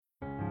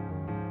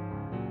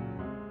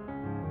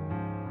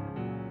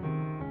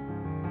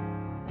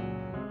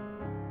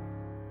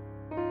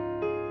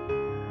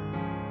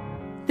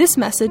This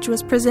message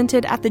was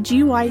presented at the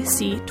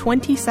GYC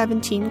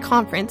 2017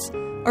 conference,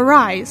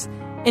 Arise,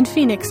 in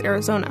Phoenix,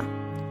 Arizona.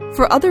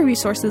 For other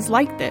resources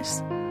like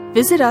this,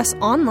 visit us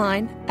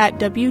online at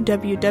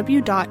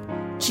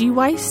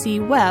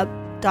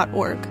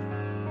www.gycweb.org.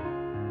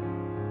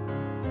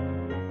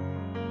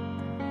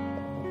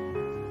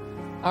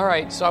 All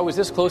right, so I was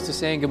this close to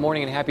saying good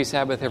morning and happy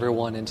Sabbath,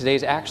 everyone, and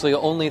today's actually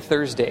only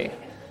Thursday,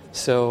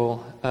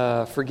 so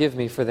forgive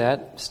me for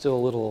that. Still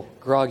a little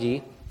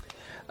groggy.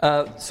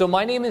 So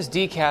my name is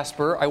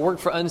Casper. I work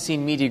for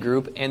Unseen Media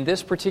Group, and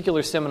this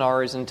particular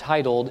seminar is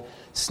entitled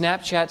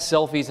Snapchat,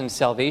 Selfies, and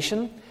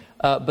Salvation.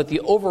 But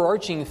the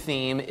overarching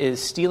theme is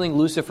Stealing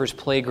Lucifer's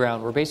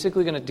Playground. We're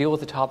basically going to deal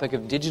with the topic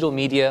of digital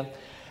media,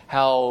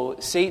 how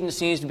Satan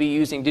seems to be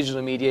using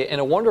digital media in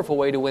a wonderful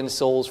way to win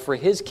souls for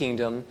his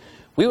kingdom.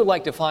 We would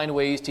like to find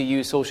ways to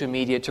use social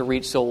media to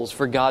reach souls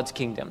for God's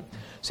kingdom.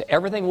 So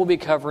everything we'll be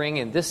covering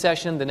in this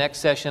session, the next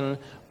session,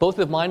 both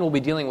of mine will be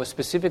dealing with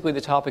specifically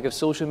the topic of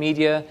social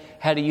media,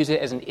 how to use it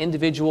as an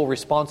individual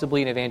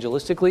responsibly and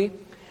evangelistically.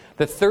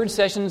 The third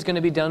session is going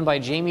to be done by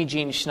Jamie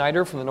Jean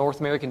Schneider from the North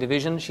American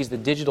Division. She's the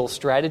digital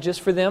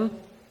strategist for them.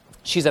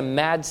 She's a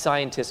mad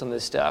scientist on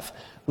this stuff.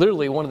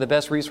 Literally one of the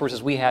best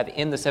resources we have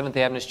in the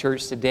Seventh-day Adventist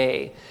Church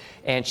today.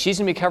 And she's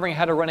going to be covering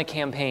how to run a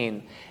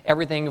campaign.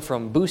 Everything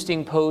from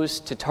boosting posts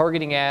to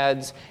targeting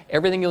ads,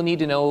 everything you'll need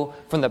to know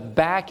from the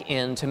back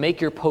end to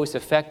make your post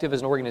effective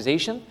as an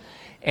organization.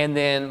 And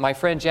then my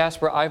friend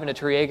Jasper Ivan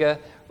Aturiega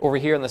over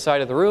here on the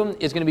side of the room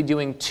is going to be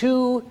doing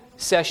 2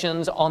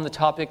 sessions on the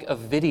topic of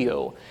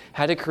video,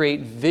 how to create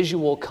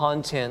visual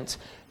content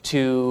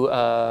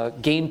to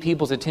gain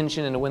people's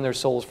attention and to win their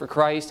souls for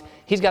Christ.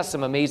 He's got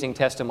some amazing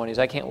testimonies.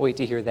 I can't wait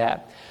to hear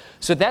that.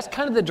 So that's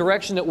kind of the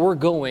direction that we're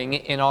going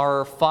in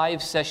our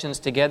 5 sessions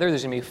together.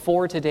 There's going to be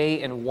 4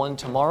 today and 1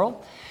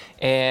 tomorrow.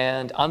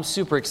 And I'm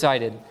super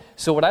excited.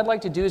 So what I'd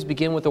like to do is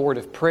begin with a word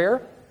of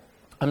prayer.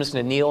 I'm just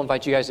going to kneel,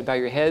 invite you guys to bow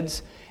your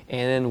heads,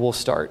 and then we'll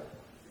start.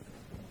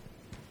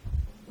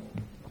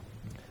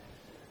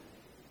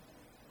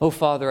 Oh,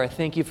 Father, I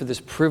thank you for this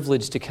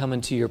privilege to come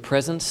into your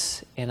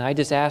presence. And I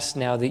just ask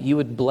now that you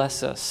would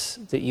bless us,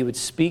 that you would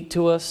speak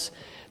to us,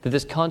 that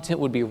this content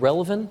would be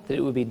relevant, that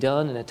it would be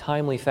done in a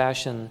timely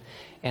fashion.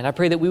 And I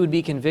pray that we would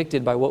be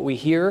convicted by what we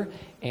hear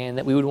and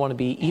that we would want to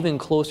be even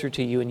closer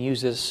to you and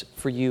use this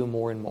for you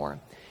more and more.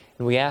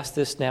 And we ask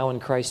this now in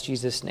Christ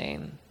Jesus'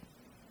 name.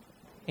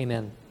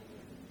 Amen.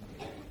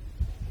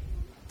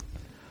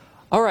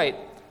 All right,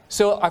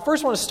 so I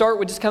first want to start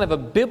with just kind of a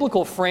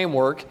biblical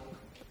framework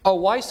of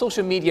why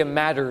social media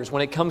matters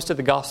when it comes to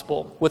the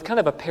gospel, with kind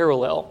of a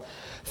parallel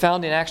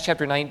found in Acts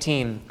chapter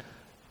 19.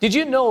 Did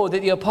you know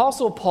that the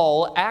Apostle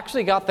Paul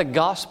actually got the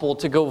gospel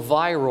to go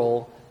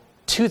viral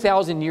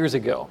 2,000 years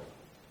ago?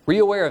 Were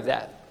you aware of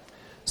that?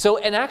 So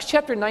in Acts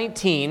chapter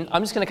 19,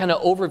 I'm just going to kind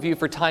of overview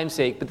for time's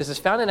sake, but this is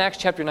found in Acts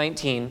chapter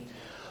 19.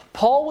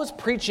 Paul was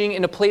preaching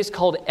in a place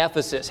called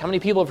Ephesus. How many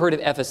people have heard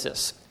of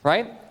Ephesus,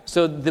 right?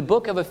 So the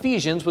book of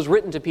Ephesians was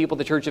written to people at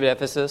the church of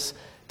Ephesus.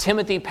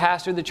 Timothy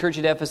pastored the church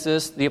at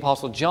Ephesus. The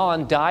Apostle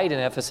John died in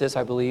Ephesus,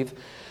 I believe.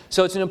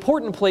 So it's an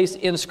important place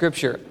in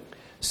Scripture.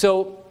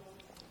 So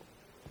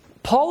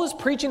Paul is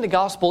preaching the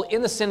gospel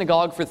in the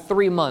synagogue for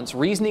 3 months,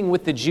 reasoning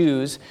with the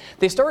Jews.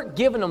 They start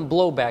giving him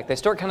blowback. They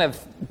start kind of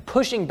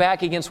pushing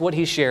back against what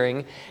he's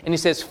sharing. And he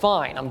says,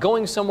 fine, I'm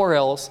going somewhere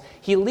else.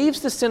 He leaves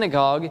the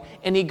synagogue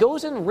and he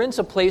goes and rents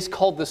a place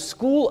called the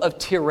School of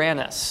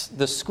Tyrannus.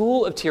 The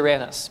School of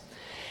Tyrannus.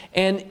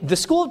 And the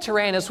School of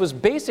Tyrannus was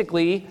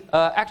basically,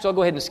 actually I'll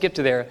go ahead and skip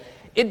to there.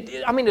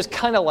 It's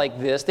kind of like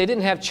this. They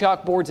didn't have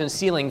chalkboards and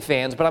ceiling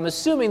fans, but I'm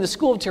assuming the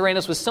School of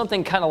Tyrannus was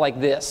something kind of like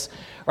this,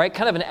 right?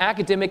 Kind of an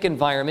academic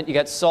environment. You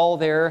got Saul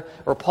there,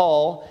 or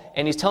Paul,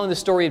 and he's telling the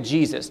story of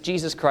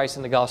Jesus Christ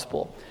in the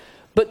gospel.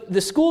 But the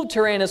School of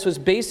Tyrannus was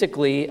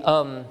basically,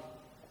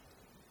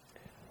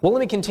 well, let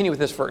me continue with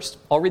this first.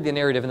 I'll read the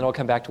narrative and then I'll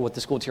come back to what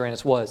the School of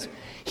Tyrannus was.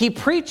 He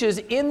preaches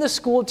in the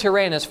School of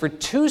Tyrannus for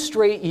 2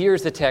 straight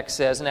years, the text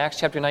says, in Acts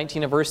chapter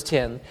 19 and verse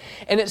 10.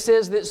 And it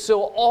says that,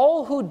 so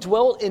all who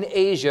dwelt in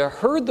Asia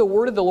heard the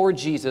word of the Lord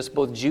Jesus,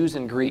 both Jews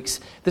and Greeks.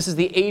 This is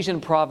the Asian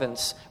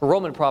province,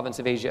 Roman province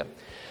of Asia.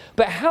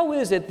 But how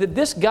is it that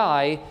this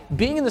guy,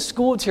 being in the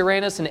School of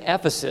Tyrannus in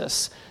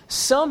Ephesus,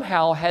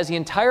 somehow has the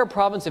entire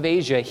province of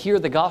Asia hear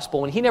the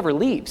gospel when he never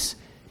leaves?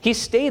 He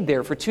stayed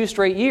there for 2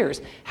 straight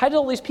years. How did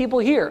all these people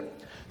hear?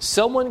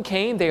 Someone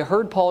came, they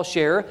heard Paul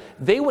share,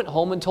 they went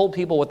home and told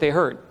people what they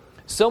heard.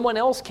 Someone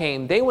else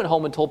came, they went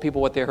home and told people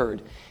what they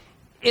heard.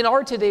 In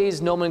our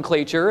today's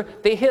nomenclature,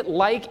 they hit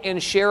like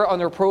and share on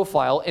their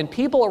profile, and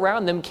people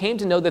around them came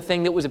to know the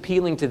thing that was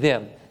appealing to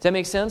them. Does that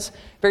make sense?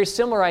 Very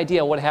similar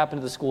idea of what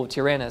happened to the School of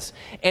Tyrannus.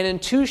 And in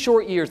 2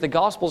 short years, the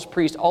gospel is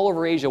preached all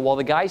over Asia while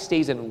the guy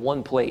stays in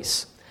one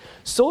place.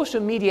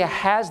 Social media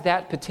has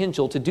that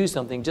potential to do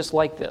something just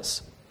like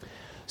this.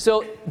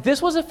 So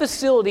this was a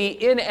facility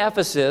in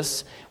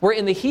Ephesus where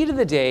in the heat of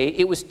the day,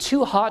 it was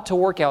too hot to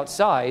work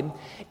outside,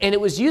 and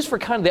it was used for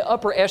kind of the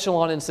upper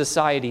echelon in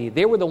society.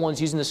 They were the ones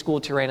using the school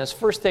of Tyrannus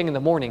first thing in the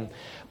morning.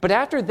 But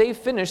after they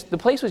finished, the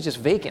place was just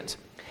vacant.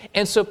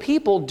 And so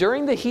people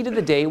during the heat of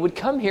the day would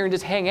come here and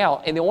just hang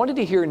out, and they wanted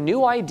to hear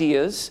new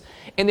ideas,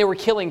 and they were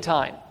killing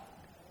time.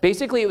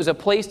 Basically, it was a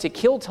place to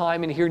kill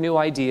time and hear new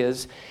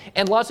ideas,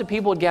 and lots of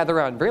people would gather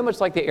around, very much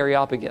like the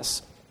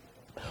Areopagus.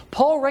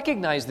 Paul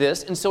recognized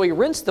this, and so he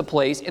rents the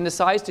place and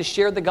decides to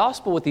share the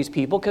gospel with these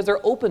people because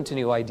they're open to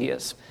new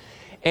ideas.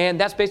 And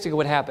that's basically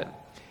what happened.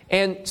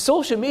 And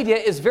social media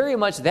is very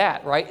much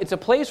that, right? It's a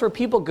place where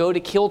people go to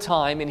kill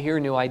time and hear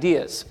new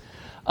ideas.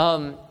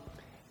 And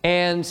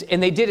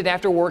they did it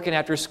after work and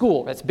after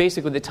school. That's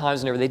basically the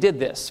times whenever they did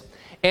this.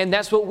 And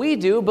that's what we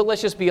do, but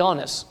let's just be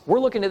honest. We're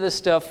looking at this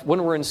stuff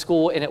when we're in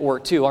school and at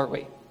work too, aren't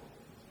we?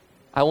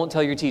 I won't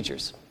tell your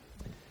teachers.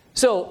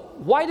 So,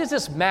 why does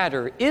this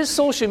matter? Is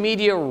social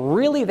media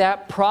really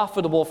that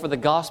profitable for the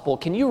gospel?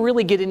 Can you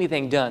really get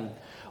anything done?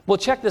 Well,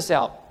 check this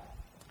out.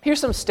 Here's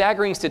some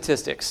staggering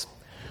statistics.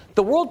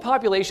 The world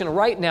population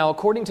right now,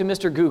 according to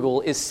Mr.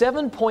 Google, is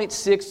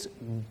 7.6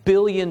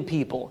 billion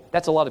people.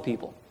 That's a lot of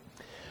people.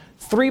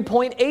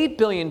 3.8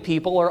 billion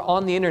people are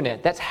on the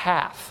internet. That's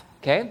half,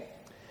 okay?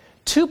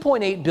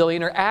 2.8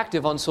 billion are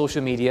active on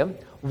social media.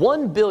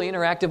 1 billion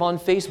are active on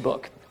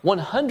Facebook.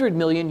 100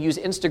 million use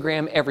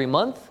Instagram every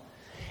month.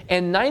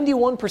 And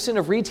 91%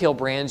 of retail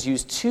brands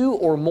use 2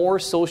 or more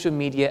social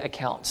media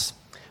accounts.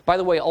 By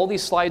the way, all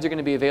these slides are going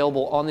to be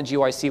available on the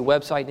GYC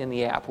website and in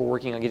the app. We're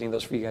working on getting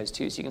those for you guys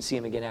too, so you can see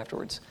them again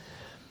afterwards.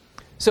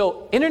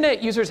 So,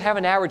 internet users have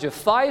an average of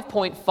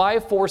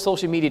 5.54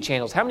 social media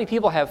channels. How many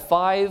people have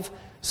 5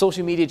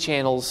 social media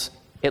channels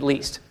at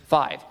least?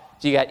 5.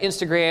 So you got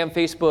Instagram,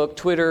 Facebook,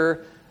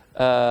 Twitter,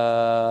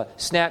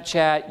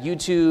 Snapchat,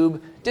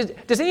 YouTube.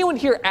 Does anyone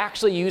here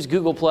actually use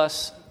Google+?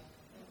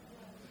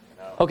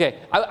 Okay,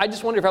 I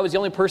just wonder if I was the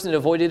only person that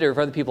avoided it or if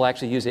other people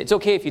actually use it. It's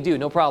okay if you do,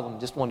 no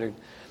problem, just wondered.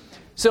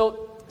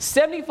 So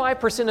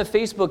 75% of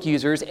Facebook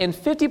users and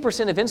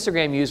 50% of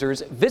Instagram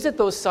users visit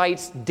those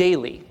sites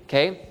daily,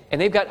 okay?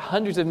 And they've got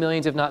hundreds of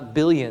millions, if not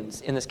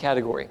billions, in this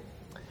category.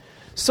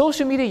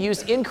 Social media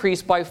use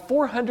increased by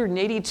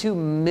 482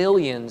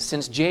 million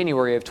since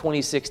January of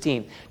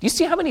 2016. Do you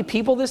see how many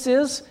people this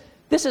is?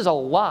 This is a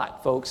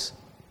lot, folks.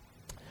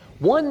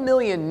 1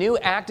 million new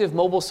active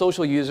mobile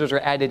social users are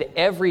added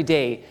every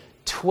day.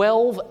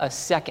 12 a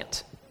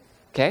second,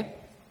 okay?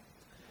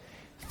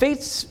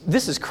 This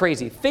is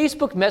crazy.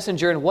 Facebook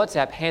Messenger and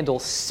WhatsApp handle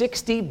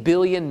 60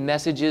 billion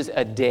messages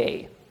a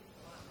day.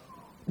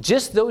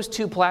 Just those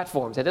 2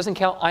 platforms. That doesn't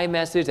count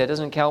iMessage. That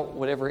doesn't count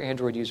whatever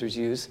Android users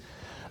use.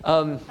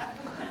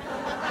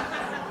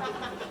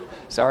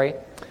 Sorry.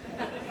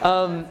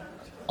 On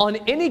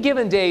any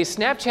given day,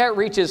 Snapchat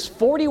reaches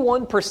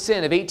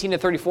 41% of 18 to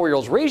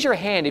 34-year-olds. Raise your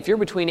hand if you're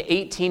between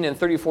 18 and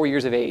 34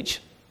 years of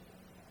age.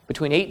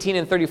 Between 18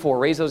 and 34,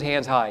 raise those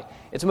hands high.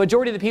 It's a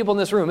majority of the people in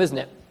this room, isn't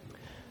it?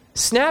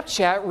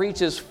 Snapchat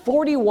reaches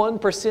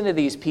 41% of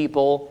these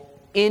people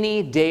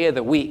any day of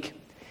the week.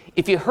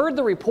 If you heard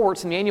the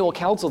reports in the annual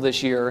council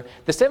this year,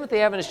 the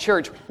Seventh-day Adventist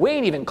Church, we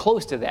ain't even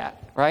close to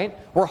that, right?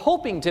 We're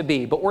hoping to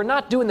be, but we're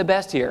not doing the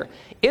best here.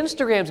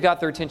 Instagram's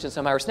got their attention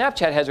somehow, or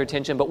Snapchat has their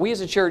attention, but we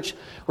as a church,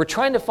 we're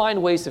trying to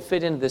find ways to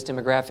fit into this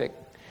demographic.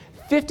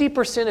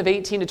 50% of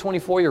 18 to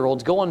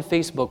 24-year-olds go on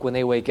Facebook when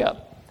they wake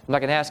up. I'm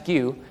not going to ask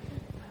you.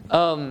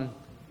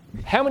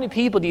 How many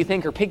people do you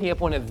think are picking up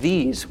one of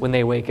these when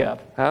they wake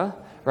up? Huh?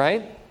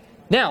 Right?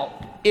 Now,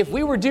 if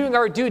we were doing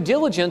our due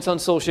diligence on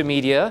social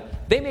media,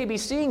 they may be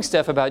seeing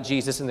stuff about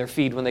Jesus in their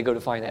feed when they go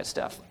to find that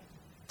stuff.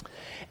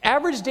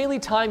 Average daily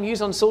time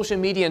used on social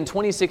media in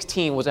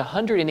 2016 was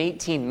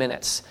 118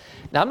 minutes.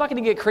 Now, I'm not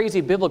going to get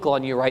crazy biblical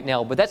on you right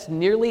now, but that's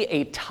nearly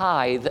a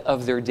tithe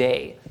of their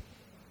day.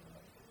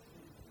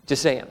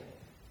 Just saying.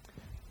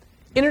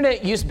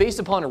 Internet use based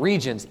upon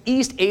regions.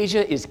 East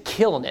Asia is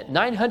killing it.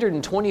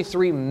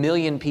 923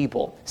 million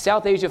people.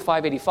 South Asia,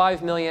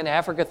 585 million.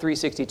 Africa,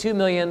 362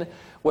 million.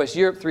 West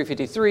Europe,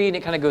 353. And it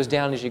kind of goes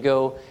down as you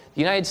go.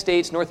 The United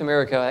States, North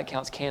America, that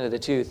counts Canada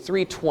too,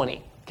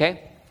 320.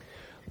 Okay?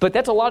 But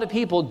that's a lot of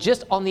people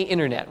just on the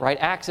internet, right?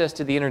 Access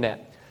to the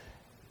internet.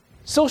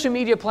 Social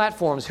media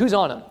platforms, who's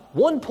on them?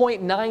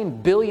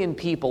 1.9 billion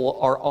people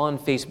are on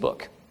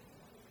Facebook.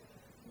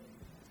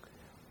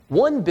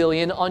 1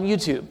 billion on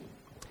YouTube.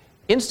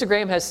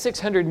 Instagram has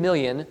 600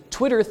 million,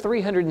 Twitter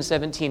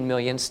 317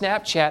 million,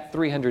 Snapchat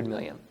 300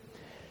 million.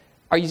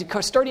 Are you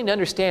starting to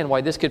understand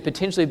why this could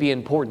potentially be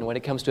important when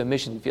it comes to a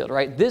mission field,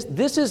 right?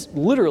 This is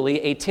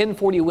literally a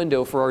 1040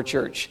 window for our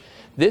church.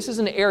 This is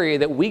an area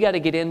that we got to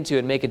get into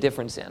and make a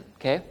difference in,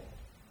 okay?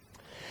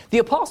 The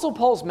Apostle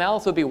Paul's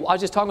mouth would be, I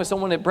was just talking with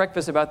someone at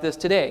breakfast about this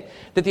today,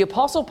 that the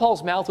Apostle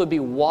Paul's mouth would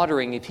be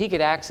watering if he could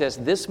access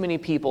this many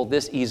people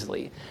this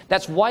easily.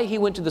 That's why he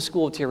went to the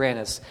school of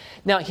Tyrannus.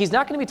 Now, he's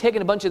not going to be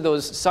taking a bunch of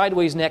those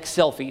sideways neck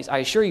selfies, I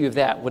assure you of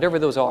that, whatever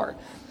those are.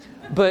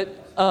 But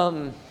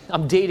I'm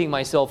dating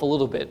myself a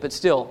little bit, but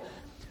still.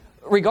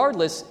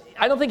 Regardless,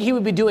 I don't think he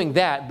would be doing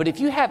that, but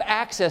if you have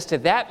access to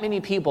that many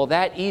people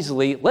that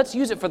easily, let's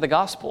use it for the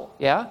gospel,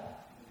 yeah?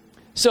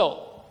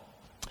 So,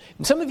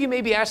 some of you may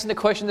be asking the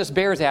question this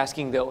bear's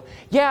asking, though.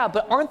 Yeah,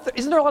 but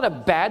isn't there a lot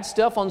of bad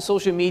stuff on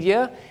social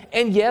media?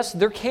 And yes,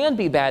 there can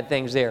be bad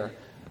things there.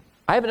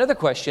 I have another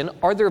question.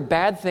 Are there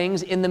bad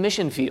things in the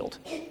mission field?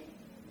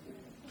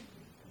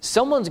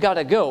 Someone's got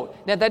to go.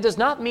 Now, that does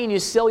not mean you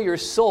sell your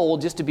soul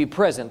just to be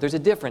present. There's a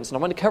difference, and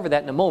I'm going to cover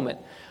that in a moment.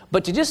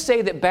 But to just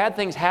say that bad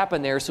things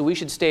happen there, so we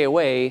should stay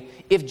away,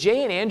 if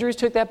Jay and Andrews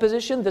took that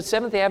position, the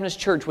Seventh-day Adventist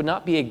Church would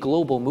not be a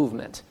global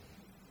movement.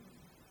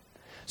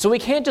 So we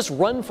can't just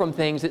run from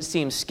things that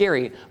seem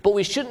scary, but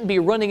we shouldn't be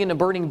running into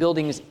burning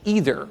buildings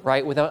either,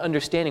 right, without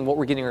understanding what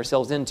we're getting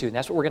ourselves into. And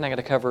that's what we're going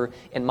to cover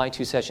in my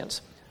 2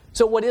 sessions.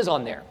 So what is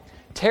on there?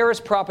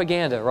 Terrorist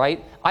propaganda,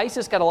 right?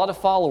 ISIS got a lot of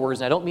followers,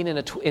 and I don't mean in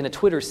a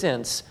Twitter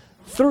sense,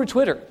 through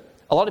Twitter.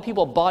 A lot of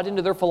people bought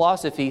into their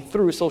philosophy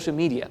through social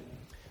media.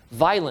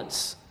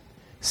 Violence,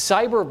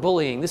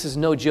 cyberbullying, this is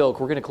no joke.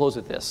 We're going to close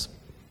with this.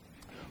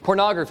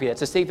 Pornography, that's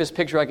the safest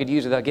picture I could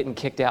use without getting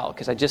kicked out,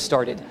 because I just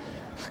started.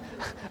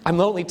 I'm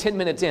only 10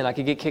 minutes in. I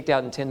could get kicked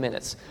out in 10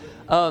 minutes.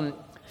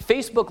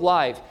 Facebook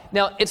Live.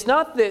 Now, it's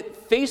not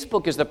that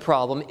Facebook is the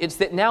problem. It's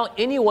that now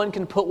anyone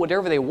can put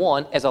whatever they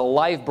want as a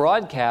live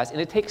broadcast,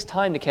 and it takes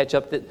time to catch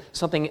up that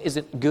something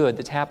isn't good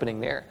that's happening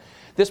there.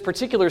 This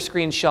particular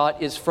screenshot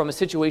is from a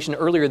situation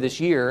earlier this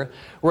year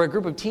where a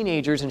group of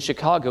teenagers in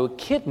Chicago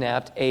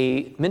kidnapped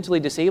a mentally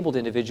disabled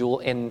individual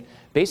and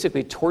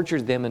basically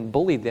tortured them and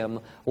bullied them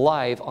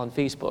live on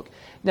Facebook.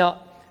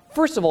 Now,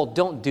 first of all,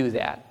 don't do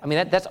that. I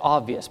mean, that's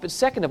obvious. But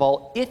second of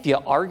all, if you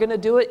are going to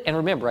do it, and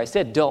remember, I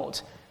said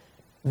don't,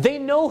 they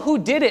know who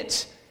did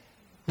it.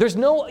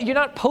 You're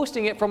not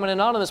posting it from an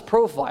anonymous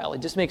profile.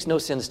 It just makes no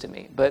sense to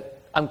me.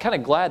 But I'm kind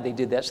of glad they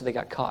did that so they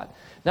got caught.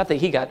 Not that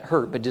he got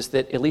hurt, but just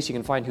that at least you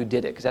can find who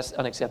did it, because that's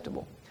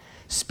unacceptable.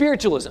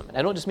 Spiritualism, and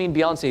I don't just mean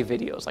Beyonce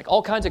videos, like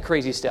all kinds of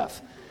crazy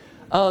stuff.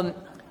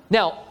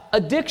 Now,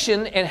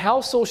 addiction and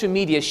how social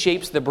media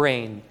shapes the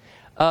brain.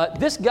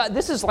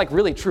 This is like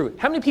really true.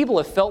 How many people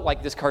have felt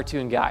like this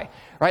cartoon guy,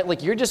 right?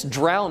 Like you're just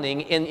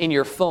drowning in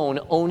your phone,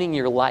 owning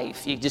your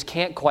life. You just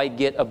can't quite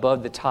get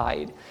above the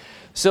tide.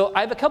 So I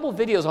have a couple of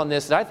videos on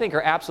this that I think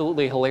are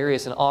absolutely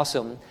hilarious and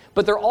awesome,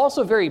 but they're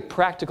also very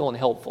practical and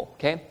helpful,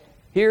 okay?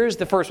 Here's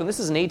the first one. This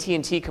is an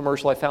AT&T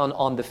commercial I found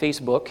on the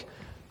Facebook.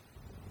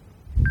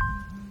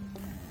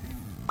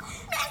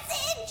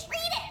 Message!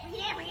 Read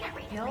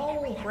it!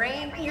 No,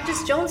 brain, you're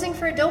just jonesing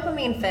for a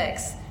dopamine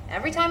fix.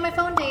 Every time my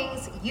phone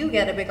dings, you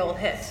get a big old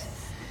hit.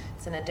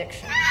 It's an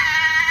addiction.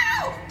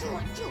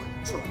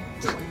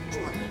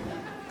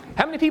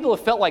 How many people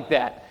have felt like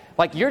that?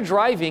 Like you're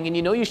driving and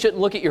you know you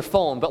shouldn't look at your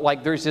phone, but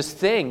like there's this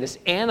thing, this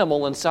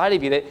animal inside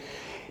of you that,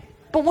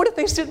 but what if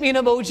they sent me an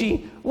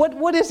emoji?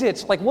 What is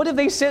it? Like what have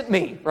they sent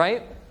me,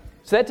 right?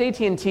 So that's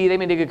AT&T. They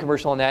made a good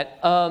commercial on that.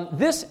 How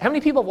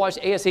many people have watched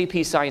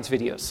ASAP science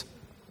videos?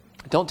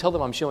 Don't tell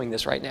them I'm showing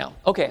this right now.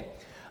 Okay.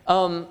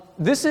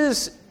 This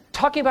is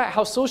talking about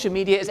how social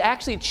media is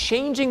actually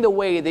changing the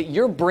way that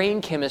your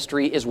brain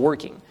chemistry is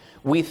working.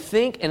 We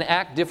think and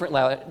act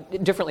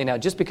differently now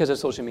just because of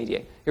social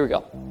media. Here we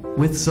go.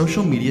 With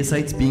social media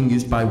sites being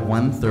used by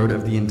 1/3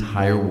 of the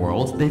entire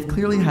world, they've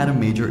clearly had a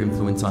major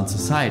influence on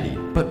society.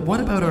 But what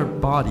about our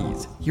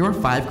bodies? Here are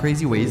 5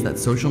 crazy ways that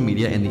social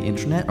media and the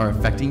internet are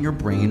affecting your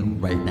brain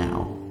right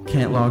now.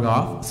 Can't log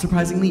off?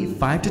 Surprisingly,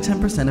 5 to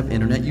 10% of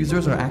internet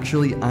users are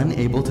actually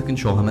unable to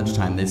control how much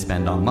time they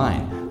spend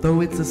online.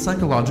 Though it's a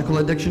psychological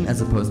addiction as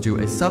opposed to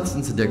a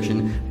substance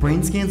addiction,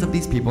 brain scans of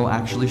these people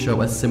actually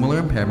show a similar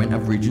impairment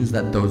of regions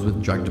that those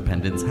with drug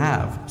dependence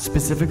have.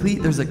 Specifically,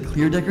 there's a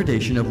clear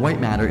degradation of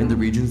white matter in the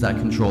regions that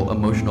control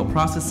emotional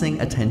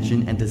processing,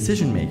 attention, and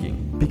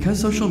decision-making. Because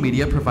social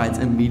media provides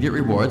immediate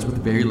rewards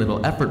with very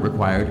little effort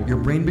required, your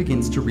brain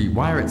begins to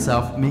rewire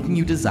itself, making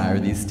you desire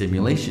these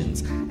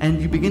stimulations.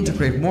 And you begin to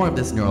crave more of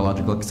this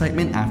neurological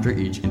excitement after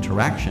each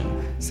interaction.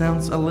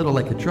 Sounds a little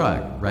like a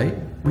drug, right?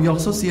 We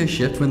also see a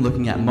shift when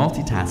looking at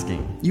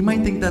multitasking. You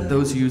might think that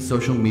those who use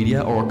social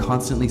media or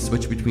constantly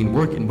switch between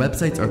work and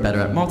websites are better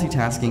at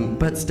multitasking,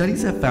 but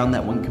studies have found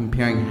that when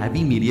comparing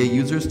heavy media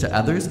users to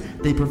others,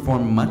 they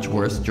perform much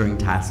worse during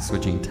task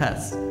switching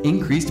tests.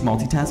 Increased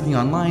multitasking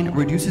online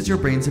reduces your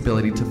brain's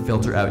ability to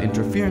filter out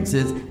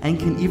interferences and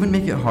can even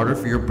make it harder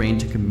for your brain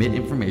to commit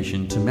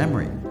information to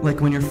memory.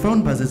 Like when your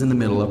phone buzzes in the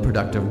middle of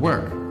productive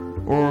work.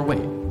 Or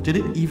wait, did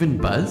it even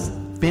buzz?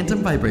 Phantom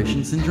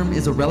vibration syndrome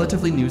is a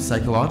relatively new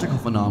psychological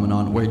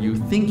phenomenon where you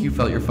think you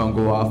felt your phone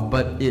go off,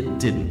 but it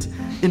didn't.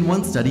 In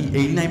one study,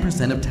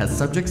 89% of test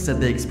subjects said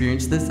they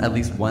experienced this at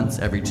least once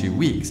every 2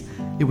 weeks.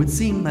 It would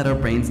seem that our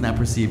brains now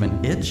perceive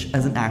an itch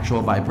as an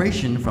actual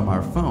vibration from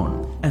our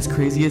phone. As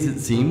crazy as it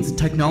seems,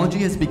 technology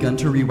has begun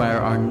to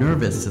rewire our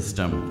nervous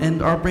system,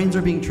 and our brains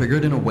are being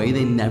triggered in a way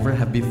they never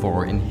have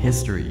before in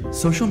history.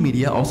 Social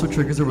media also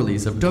triggers a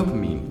release of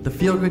dopamine, the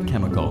feel-good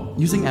chemical.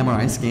 Using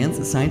MRI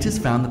scans, scientists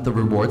found that the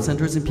reward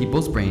centers centers in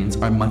people's brains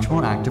are much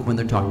more active when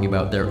they're talking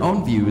about their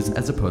own views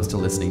as opposed to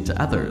listening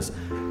to others.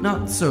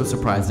 Not so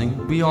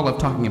surprising, we all love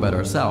talking about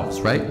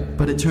ourselves, right?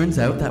 But it turns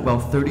out that while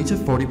 30 to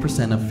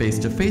 40% of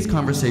face-to-face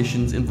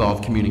conversations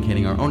involve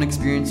communicating our own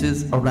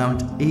experiences,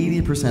 around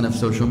 80% of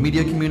social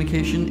media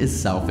communication is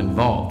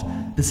self-involved.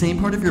 The same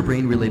part of your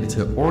brain related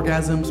to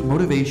orgasms,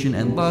 motivation,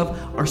 and love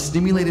are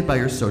stimulated by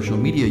your social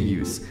media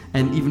use,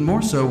 and even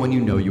more so when you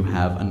know you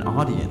have an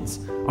audience.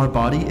 Our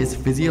body is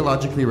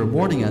physiologically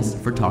rewarding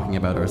us for talking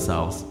about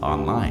ourselves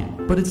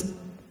online. But it's...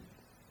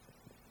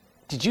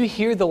 Did you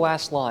hear the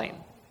last line?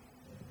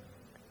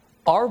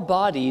 Our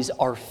bodies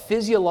are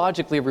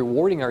physiologically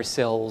rewarding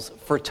ourselves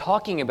for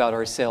talking about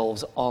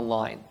ourselves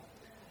online.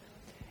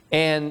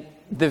 And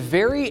the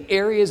very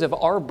areas of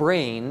our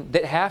brain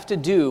that have to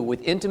do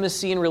with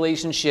intimacy and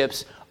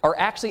relationships are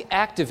actually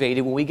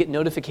activated when we get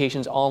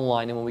notifications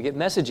online and when we get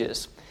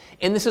messages.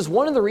 And this is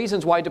one of the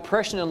reasons why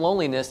depression and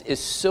loneliness is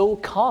so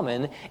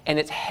common, and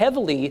it's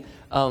heavily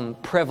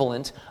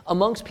prevalent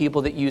amongst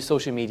people that use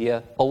social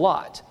media a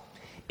lot.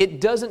 It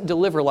doesn't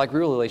deliver like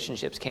real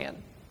relationships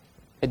can.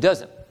 It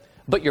doesn't.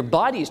 But your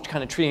body is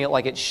kind of treating it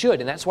like it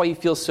should, and that's why you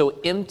feel so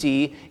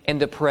empty and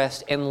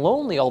depressed and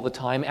lonely all the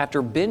time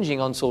after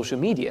binging on social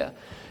media,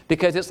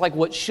 because it's like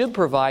what should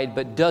provide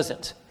but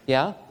doesn't,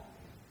 yeah?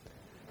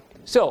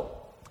 So,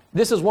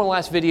 this is one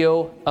last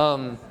video.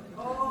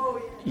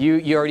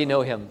 You already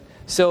know him.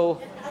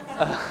 So,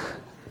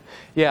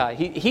 yeah,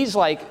 he's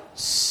like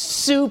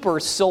super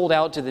sold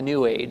out to the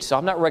new age, so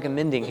I'm not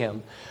recommending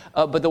him.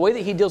 But the way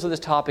that he deals with this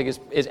topic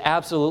is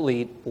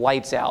absolutely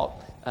lights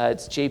out.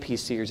 It's J.P.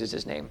 Sears is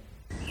his name.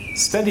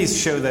 Studies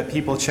show that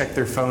people check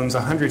their phones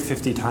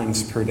 150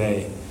 times per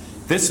day.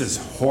 This is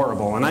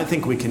horrible, and I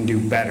think we can do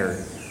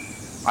better.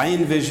 I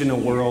envision a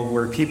world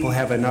where people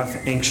have enough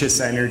anxious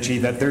energy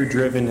that they're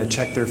driven to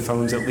check their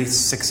phones at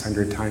least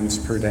 600 times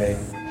per day.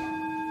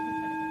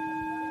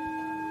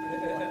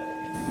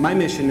 My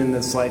mission in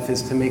this life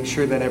is to make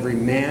sure that every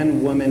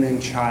man, woman,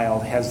 and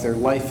child has their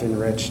life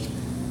enriched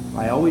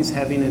by always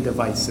having a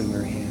device in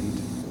their hand.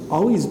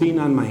 Always being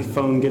on my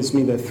phone gives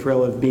me the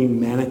thrill of being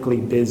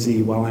manically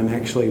busy while I'm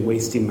actually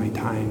wasting my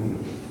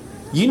time.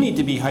 You need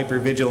to be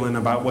hypervigilant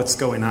about what's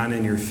going on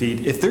in your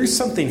feed. If there's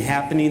something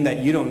happening that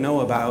you don't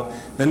know about,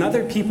 then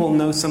other people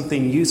know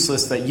something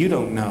useless that you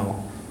don't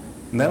know.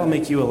 And that'll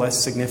make you a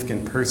less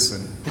significant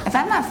person. If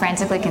I'm not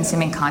frantically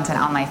consuming content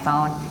on my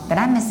phone, then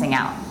I'm missing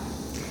out.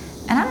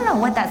 And I don't know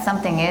what that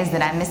something is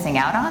that I'm missing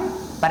out on,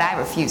 but I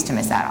refuse to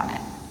miss out on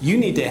it. You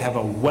need to have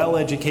a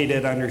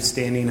well-educated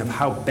understanding of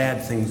how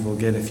bad things will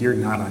get if you're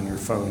not on your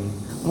phone.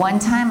 One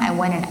time I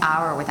went an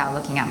hour without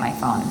looking at my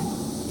phone.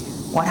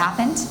 What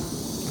happened?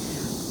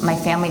 My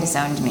family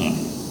disowned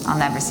me. I'll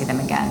never see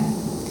them again.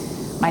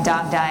 My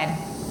dog died,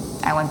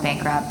 I went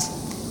bankrupt,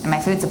 and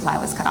my food supply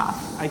was cut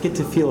off. I get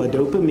to feel a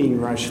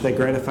dopamine rush that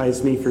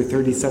gratifies me for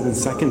 37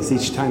 seconds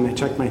each time I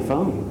check my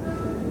phone.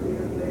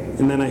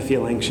 And then I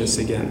feel anxious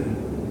again.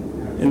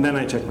 And then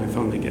I check my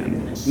phone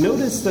again.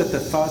 Notice that the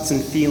thoughts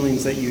and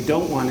feelings that you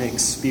don't want to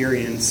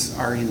experience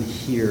are in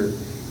here.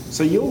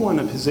 So you'll want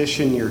to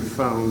position your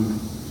phone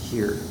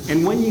here.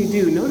 And when you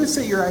do, notice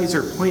that your eyes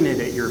are pointed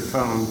at your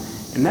phone,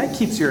 and that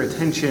keeps your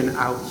attention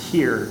out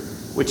here,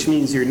 which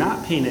means you're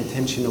not paying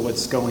attention to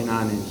what's going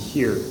on in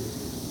here,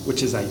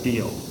 which is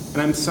ideal.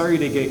 And I'm sorry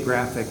to get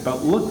graphic,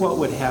 but look what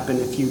would happen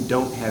if you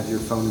don't have your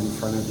phone in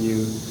front of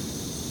you.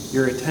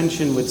 Your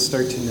attention would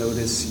start to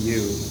notice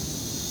you.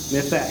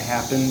 And if that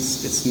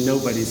happens, it's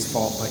nobody's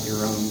fault but your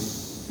own.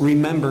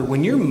 Remember,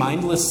 when you're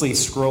mindlessly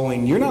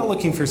scrolling, you're not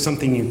looking for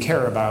something you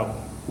care about.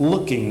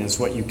 Looking is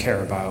what you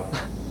care about.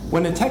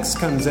 When a text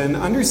comes in,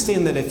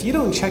 understand that if you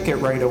don't check it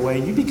right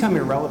away, you become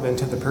irrelevant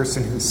to the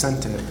person who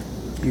sent it.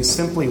 You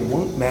simply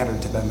won't matter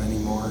to them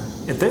anymore.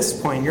 At this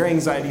point, your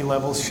anxiety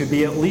levels should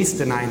be at least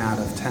a 9 out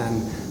of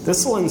 10.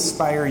 This will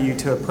inspire you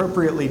to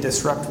appropriately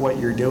disrupt what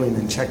you're doing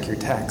and check your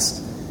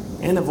text,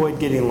 and avoid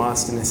getting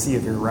lost in a sea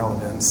of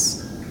irrelevance.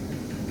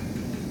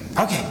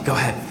 Okay, go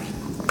ahead.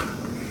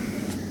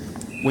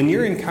 When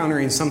you're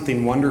encountering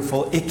something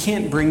wonderful, it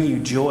can't bring you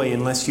joy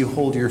unless you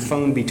hold your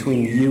phone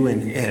between you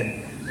and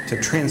it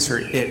to transfer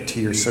it to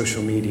your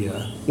social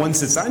media.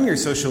 Once it's on your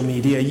social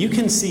media, you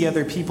can see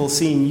other people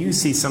seeing you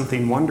see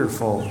something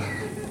wonderful,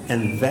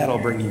 and that'll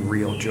bring you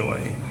real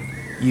joy.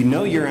 You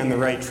know you're on the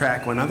right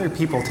track when other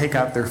people take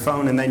out their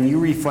phone and then you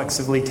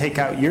reflexively take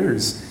out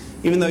yours,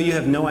 even though you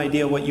have no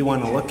idea what you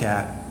want to look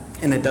at,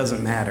 and it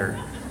doesn't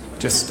matter.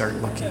 Just start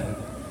looking.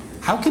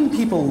 How can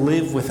people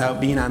live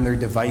without being on their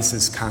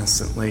devices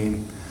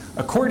constantly?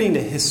 According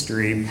to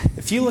history,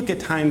 if you look at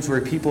times where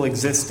people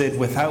existed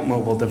without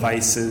mobile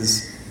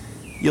devices,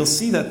 you'll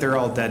see that they're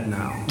all dead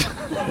now,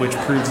 which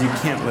proves you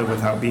can't live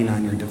without being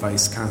on your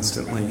device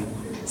constantly.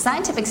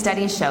 Scientific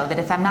studies show that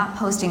if I'm not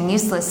posting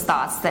useless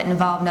thoughts that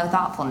involve no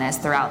thoughtfulness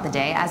throughout the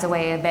day as a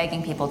way of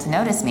begging people to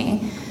notice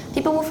me,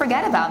 people will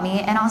forget about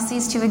me and I'll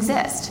cease to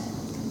exist.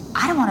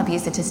 I don't want to be a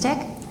statistic.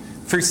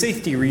 For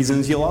safety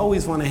reasons, you'll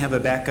always want to have a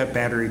backup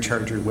battery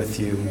charger with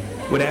you.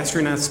 Would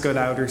astronauts go to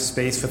outer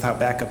space without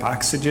backup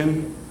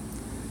oxygen?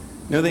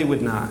 No, they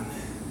would not.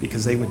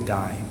 because they would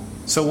die.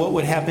 So what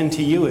would happen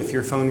to you if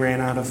your phone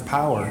ran out of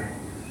power?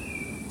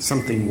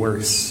 Something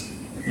worse.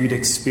 You'd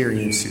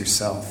experience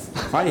yourself.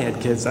 If I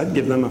had kids, I'd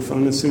give them a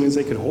phone as soon as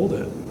they could hold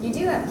it. You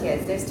do have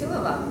kids. There's 2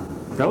 of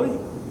them. Really?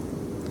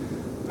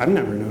 I've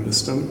never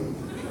noticed them.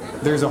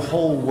 There's a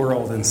whole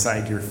world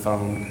inside your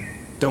phone.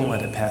 Don't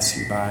let it pass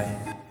you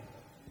by.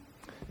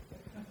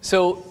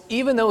 So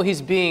even though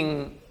he's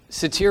being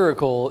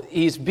satirical,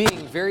 he's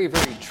being very,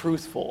 very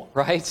truthful,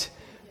 right?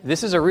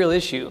 This is a real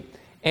issue.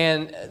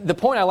 And the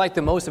point I like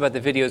the most about the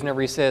video is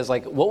whenever he says,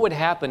 like, what would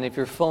happen if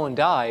your phone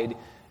died?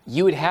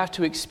 You would have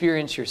to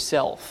experience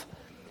yourself.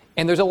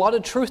 And there's a lot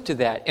of truth to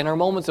that. In our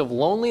moments of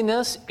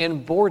loneliness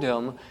and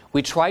boredom,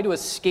 we try to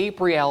escape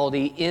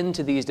reality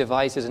into these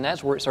devices, and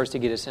that's where it starts to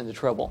get us into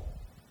trouble.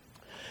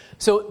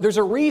 So there's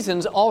a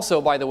reason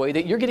also, by the way,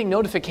 that you're getting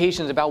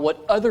notifications about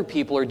what other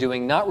people are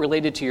doing not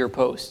related to your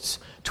posts.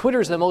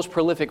 Twitter's the most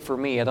prolific for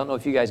me. I don't know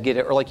if you guys get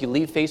it. Or like you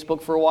leave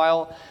Facebook for a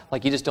while,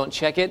 like you just don't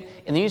check it,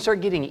 and then you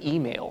start getting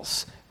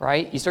emails,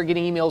 right? You start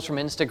getting emails from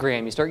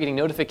Instagram. You start getting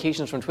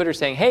notifications from Twitter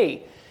saying,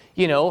 hey,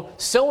 you know,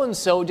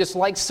 so-and-so just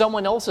liked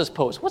someone else's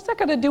post. What's that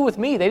got to do with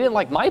me? They didn't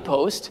like my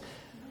post.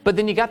 But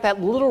then you got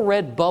that little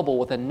red bubble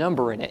with a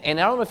number in it. And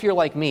I don't know if you're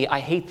like me. I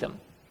hate them.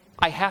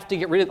 I have to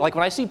get rid of it. Like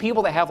when I see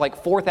people that have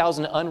like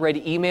 4,000 unread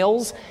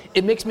emails,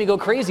 it makes me go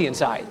crazy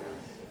inside.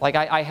 Like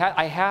I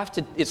have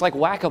to, it's like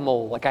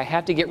whack-a-mole. Like I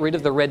have to get rid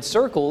of the red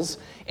circles.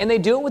 And they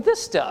do it with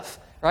this stuff,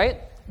 right?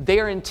 They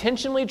are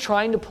intentionally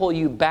trying to pull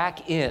you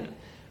back in.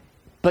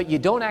 But you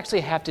don't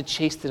actually have to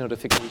chase the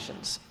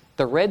notifications.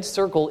 The red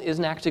circle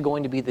isn't actually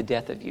going to be the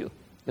death of you.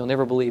 You'll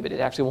never believe it.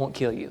 It actually won't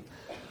kill you.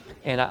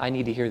 And I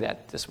need to hear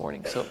that this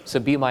morning. So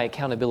be my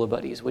accountability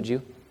buddies, would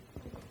you?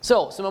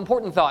 So, some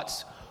important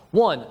thoughts.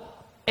 1,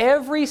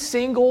 every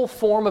single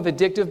form of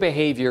addictive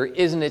behavior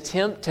is an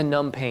attempt to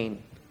numb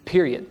pain,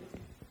 period.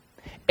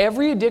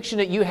 Every addiction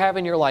that you have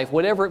in your life,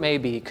 whatever it may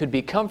be, could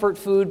be comfort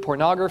food,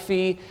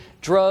 pornography,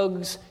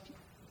 drugs,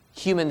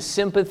 human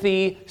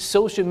sympathy,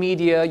 social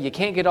media, you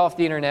can't get off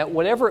the internet,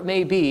 whatever it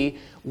may be,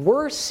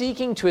 we're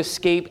seeking to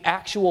escape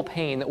actual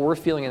pain that we're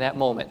feeling in that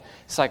moment.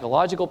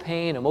 Psychological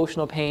pain,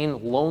 emotional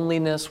pain,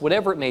 loneliness,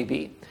 whatever it may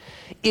be.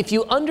 If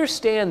you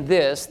understand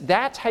this,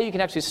 that's how you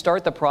can actually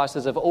start the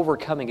process of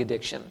overcoming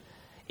addiction.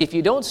 If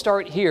you don't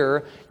start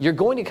here, you're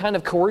going to kind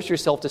of coerce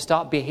yourself to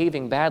stop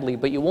behaving badly,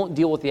 but you won't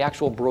deal with the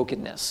actual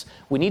brokenness.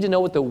 We need to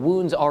know what the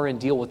wounds are and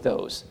deal with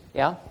those.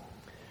 Yeah?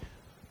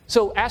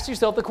 So ask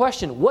yourself the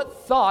question,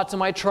 what thoughts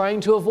am I trying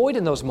to avoid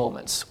in those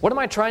moments? What am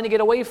I trying to get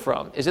away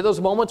from? Is it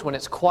those moments when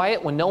it's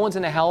quiet, when no one's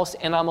in the house,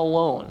 and I'm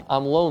alone,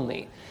 I'm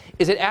lonely?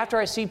 Is it after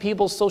I see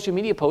people's social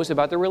media posts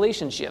about their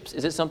relationships?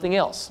 Is it something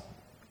else?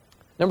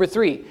 Number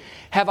 3,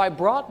 have I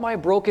brought my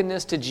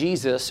brokenness to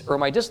Jesus, or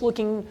am I just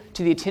looking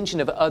to the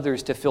attention of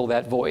others to fill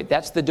that void?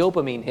 That's the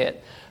dopamine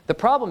hit. The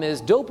problem is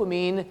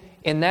dopamine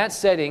in that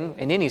setting,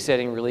 in any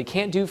setting really,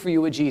 can't do for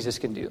you what Jesus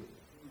can do.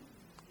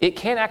 It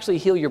can't actually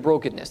heal your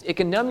brokenness. It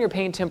can numb your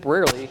pain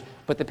temporarily,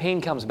 but the pain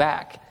comes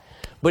back.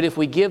 But if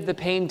we give the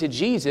pain to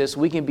Jesus,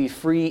 we can be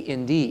free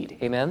indeed.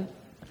 Amen?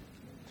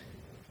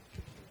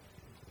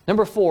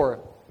 Number 4,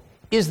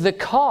 is the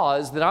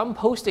cause that I'm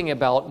posting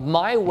about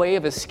my way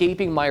of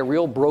escaping my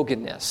real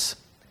brokenness?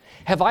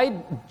 Have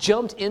I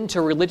jumped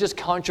into religious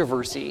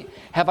controversy?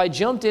 Have I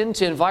jumped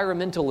into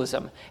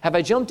environmentalism? Have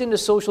I jumped into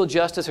social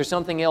justice or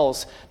something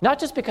else? Not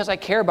just because I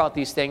care about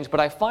these things, but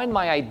I find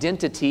my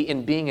identity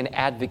in being an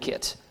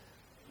advocate.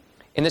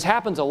 And this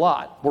happens a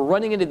lot. We're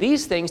running into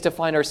these things to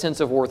find our sense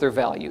of worth or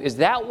value. Is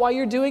that why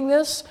you're doing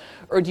this?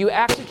 Or do you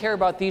actually care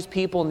about these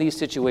people in these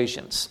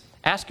situations?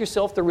 Ask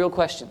yourself the real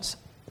questions.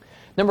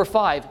 Number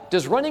 5,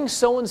 does running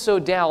so-and-so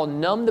down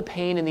numb the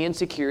pain and the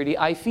insecurity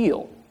I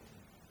feel?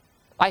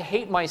 I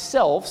hate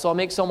myself, so I'll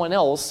make someone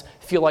else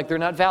feel like they're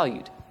not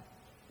valued.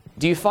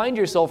 Do you find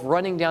yourself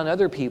running down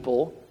other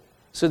people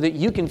so that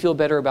you can feel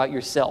better about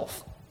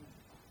yourself?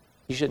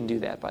 You shouldn't do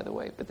that, by the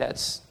way, but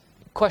that's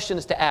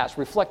questions to ask,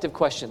 reflective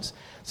questions.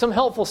 Some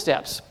helpful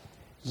steps.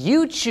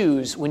 You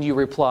choose when you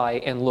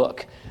reply and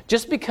look.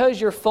 Just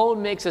because your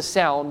phone makes a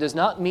sound does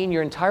not mean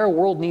your entire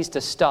world needs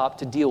to stop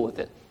to deal with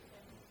it.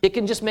 It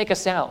can just make a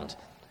sound.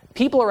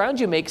 People around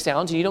you make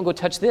sounds and you don't go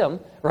touch them,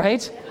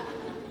 right?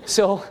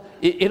 So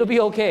it'll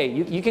be okay.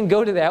 You can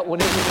go to that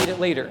whenever you need it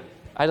later.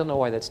 I don't know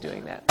why that's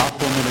doing that.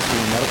 Gospel ministry,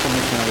 medical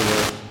mission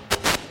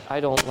everywhere. I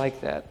don't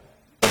like that.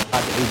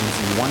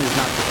 Agency. One is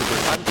not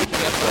just I'm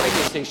picking up the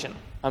radio station.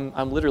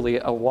 I'm literally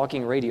a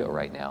walking radio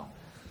right now.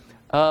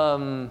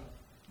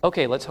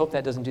 Okay, let's hope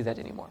that doesn't do that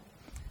anymore.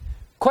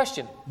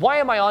 Question, why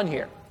am I on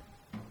here?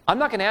 I'm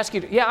not going to ask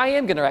you to, I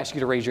am going to ask you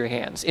to raise your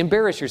hands.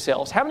 Embarrass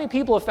yourselves. How many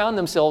people have found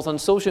themselves on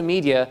social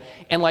media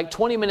and like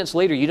 20 minutes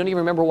later, you don't even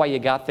remember why you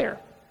got there?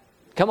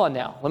 Come on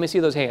now. Let me see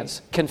those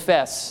hands.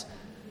 Confess.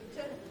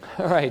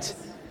 All right.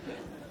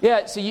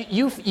 Yeah, so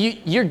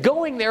you're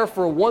going there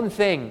for one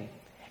thing.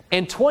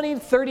 And 20,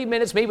 30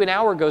 minutes, maybe an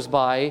hour goes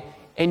by,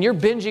 and you're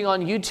binging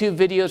on YouTube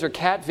videos or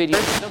cat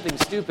videos or something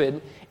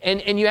stupid,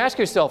 and you ask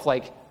yourself,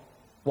 like,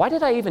 why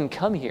did I even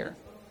come here?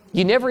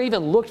 You never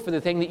even looked for the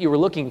thing that you were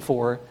looking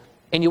for,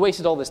 and you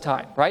wasted all this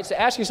time, right? So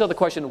ask yourself the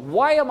question,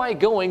 why am I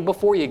going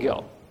before you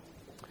go?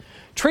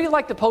 Treat it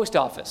like the post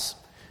office.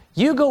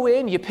 You go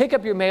in, you pick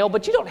up your mail,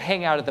 but you don't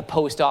hang out at the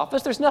post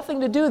office. There's nothing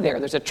to do there.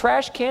 There's a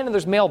trash can and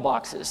there's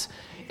mailboxes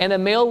and a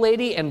mail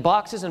lady and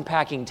boxes and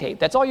packing tape.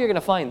 That's all you're going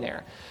to find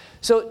there.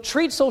 So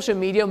treat social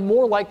media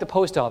more like the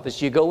post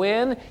office. You go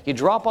in, you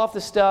drop off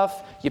the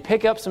stuff, you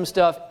pick up some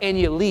stuff, and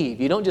you leave.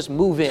 You don't just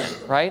move in,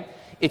 right?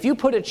 If you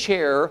put a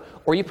chair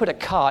or you put a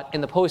cot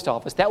in the post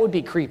office, that would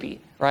be creepy,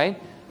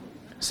 right?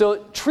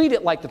 So treat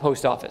it like the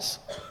post office.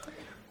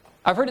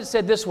 I've heard it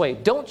said this way,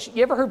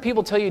 you ever heard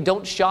people tell you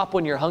don't shop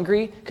when you're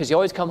hungry because you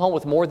always come home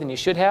with more than you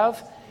should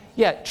have?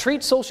 Yeah,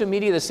 treat social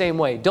media the same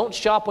way. Don't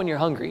shop when you're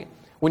hungry.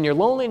 When you're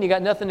lonely and you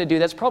got nothing to do,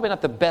 that's probably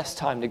not the best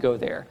time to go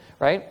there,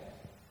 right?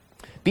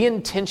 Be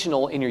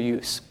intentional in your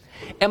use.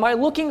 Am I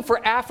looking for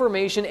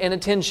affirmation and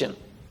attention?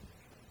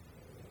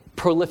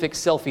 Prolific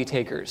selfie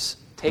takers,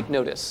 take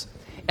notice.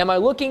 Am I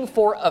looking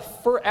for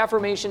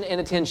affirmation and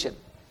attention?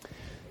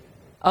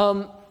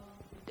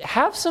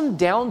 Have some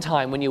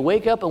downtime when you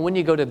wake up and when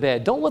you go to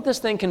bed. Don't let this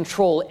thing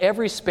control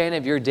every span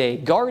of your day.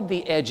 Guard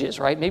the edges,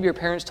 right? Maybe your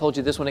parents told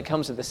you this when it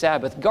comes to the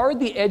Sabbath. Guard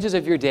the edges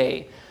of your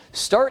day.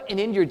 Start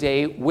and end your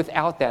day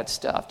without that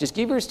stuff. Just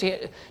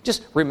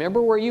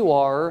remember where you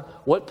are,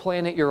 what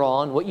planet you're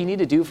on, what you need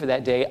to do for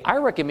that day. I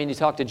recommend you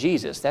talk to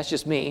Jesus. That's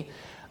just me.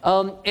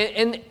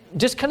 And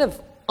just kind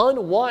of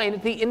unwind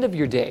at the end of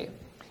your day.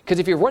 Because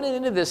if you're running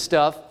into this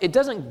stuff, it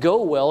doesn't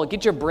go well. It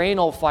gets your brain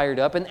all fired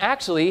up. And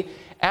actually,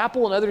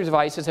 Apple and other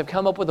devices have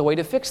come up with a way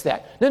to fix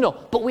that. No,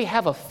 but we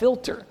have a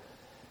filter.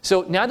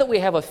 So now that we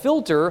have a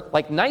filter,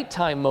 like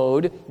nighttime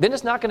mode, then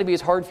it's not going to be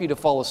as hard for you to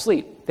fall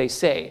asleep, they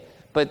say.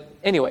 But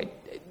anyway,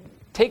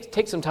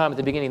 take some time at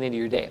the beginning and end of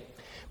your day.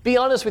 Be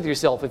honest with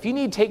yourself. If you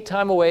need to take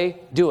time away,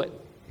 do it.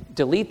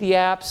 Delete the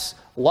apps,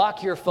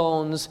 lock your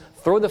phones,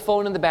 throw the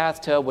phone in the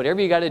bathtub, whatever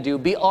you got to do.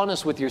 Be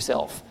honest with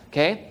yourself,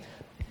 okay?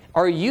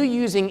 Are you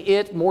using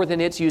it more than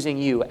it's using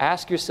you?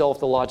 Ask yourself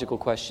the logical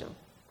question.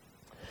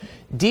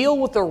 Deal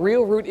with the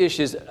real root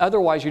issues,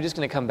 otherwise you're just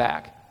going to come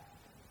back.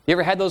 You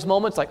ever had those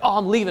moments like,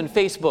 I'm leaving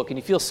Facebook, and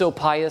you feel so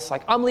pious,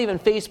 like, I'm leaving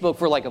Facebook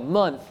for like a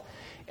month,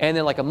 and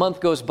then like a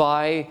month goes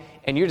by,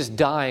 and you're just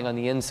dying on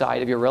the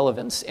inside of your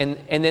relevance. And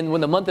then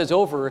when the month is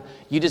over,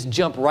 you just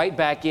jump right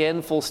back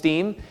in full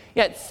steam.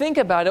 Yeah, think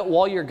about it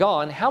while you're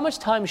gone. How much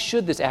time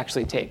should this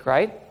actually take,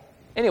 right?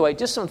 Anyway,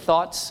 just some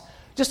thoughts,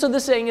 just so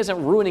this thing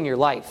isn't ruining your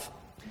life.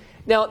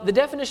 Now, the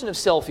definition of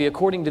selfie,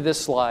 according to this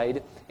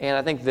slide, and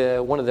I think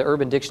one of the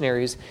urban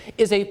dictionaries,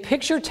 is a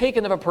picture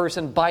taken of a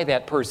person by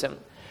that person.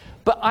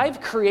 But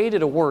I've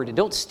created a word, and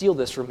don't steal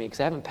this from me because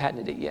I haven't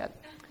patented it yet.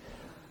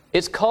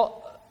 It's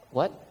called,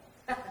 what?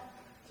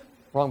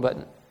 Wrong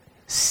button.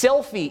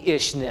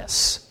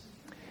 Selfie-ishness.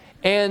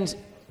 And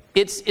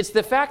it's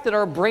the fact that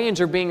our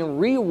brains are being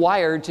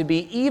rewired to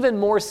be even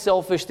more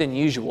selfish than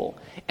usual.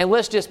 And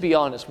let's just be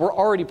honest, we're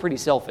already pretty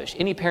selfish.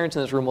 Any parents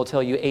in this room will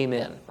tell you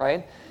amen,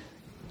 right?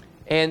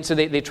 And so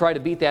they try to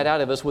beat that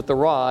out of us with the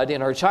rod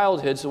in our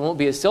childhood so it won't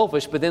be as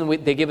selfish, but then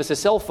they give us a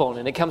cell phone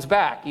and it comes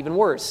back even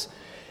worse.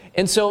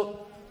 And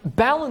so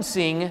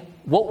balancing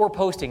what we're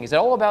posting, is it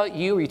all about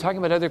you? Are you talking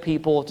about other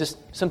people? Just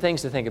some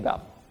things to think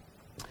about.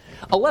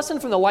 A lesson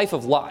from the life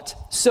of Lot.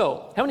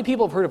 So, how many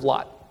people have heard of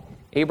Lot?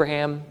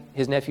 Abraham,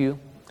 his nephew.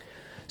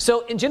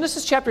 So in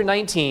Genesis chapter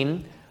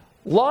 19,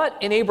 Lot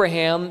and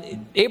Abraham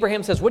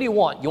says, what do you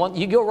want?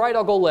 You go right,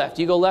 I'll go left.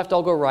 You go left,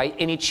 I'll go right.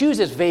 And he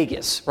chooses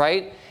Vegas,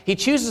 right? He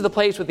chooses the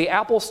place with the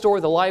Apple store,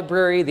 the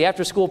library, the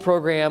after-school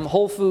program,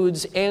 Whole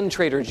Foods, and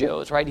Trader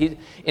Joe's, right?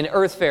 In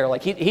Earth Fair.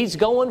 Like he's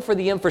going for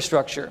the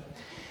infrastructure.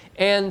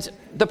 And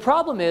the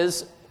problem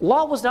is,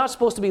 Lot was not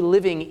supposed to be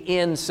living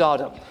in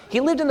Sodom.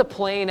 He lived in the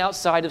plain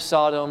outside of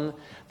Sodom.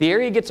 The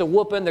area gets a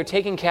whooping. They're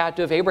taken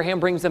captive. Abraham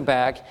brings them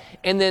back.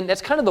 And then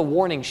that's kind of the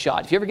warning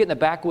shot. If you ever get in the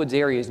backwoods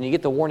areas and you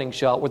get the warning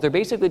shot, what they're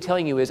basically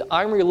telling you is,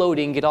 I'm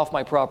reloading, get off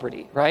my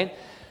property, right?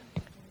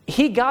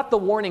 He got the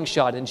warning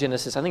shot in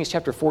Genesis. I think it's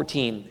chapter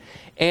 14.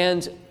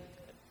 And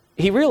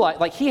he realized,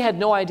 like, he had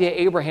no idea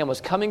Abraham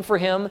was coming for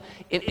him.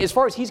 As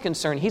far as he's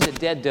concerned, he's a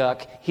dead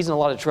duck. He's in a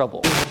lot of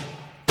trouble.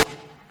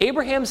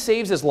 Abraham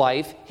saves his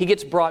life. He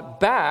gets brought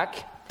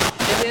back.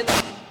 And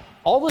then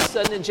all of a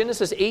sudden in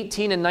Genesis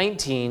 18 and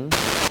 19,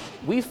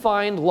 we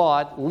find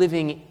Lot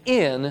living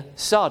in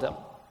Sodom.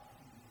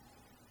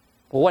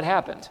 Well, what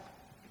happened?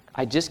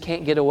 I just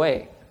can't get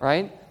away,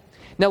 right?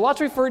 Now, Lot's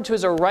referred to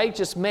as a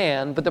righteous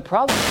man, but the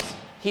problem is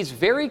he's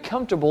very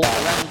comfortable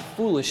around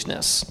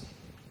foolishness.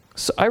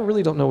 So I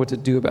really don't know what to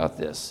do about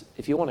this.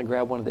 If you want to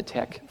grab one of the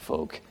tech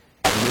folk,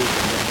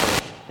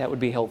 that would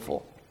be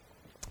helpful.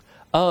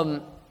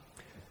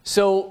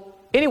 So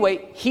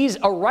anyway, he's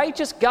a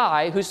righteous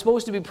guy who's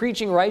supposed to be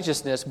preaching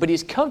righteousness, but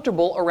he's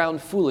comfortable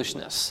around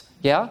foolishness,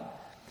 yeah?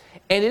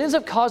 And it ends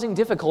up causing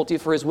difficulty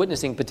for his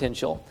witnessing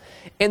potential.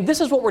 And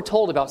this is what we're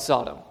told about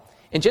Sodom.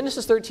 In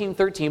Genesis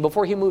 13:13,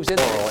 before he moves in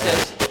there, it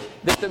says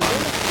that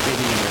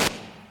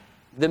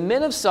the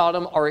men of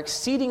Sodom are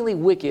exceedingly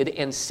wicked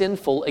and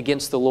sinful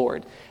against the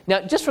Lord.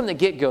 Now, just from the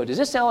get-go, does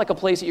this sound like a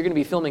place that you're going to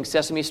be filming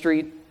Sesame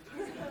Street?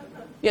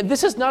 Yeah,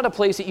 this is not a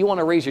place that you want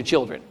to raise your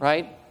children,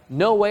 right?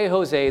 No way,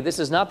 Jose, this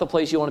is not the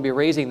place you want to be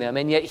raising them,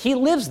 and yet he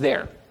lives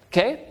there,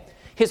 okay?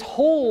 His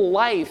whole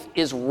life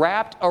is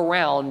wrapped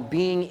around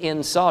being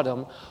in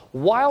Sodom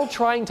while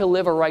trying to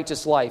live a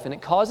righteous life, and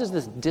it causes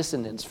this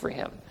dissonance for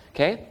him,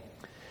 okay?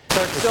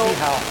 Start to see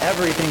how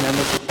everything then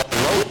was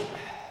wrote.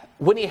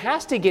 When he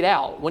has to get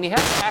out, when he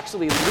has to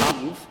actually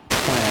leave,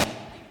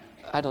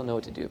 I don't know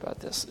what to do about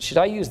this. Should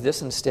I use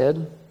this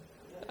instead?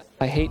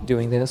 I hate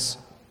doing this.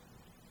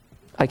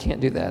 I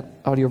can't do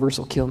that. Audioverse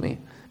will kill me.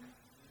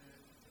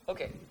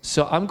 Okay,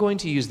 so I'm going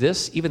to use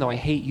this, even though I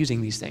hate using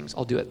these things.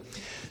 I'll do it.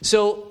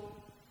 So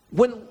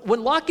when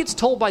Lot gets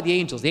told by the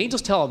angels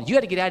tell him, you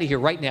got to get out of here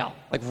right now.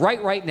 Like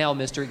right now,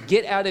 mister.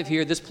 Get out of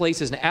here. This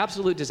place is an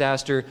absolute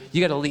disaster.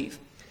 You got to leave.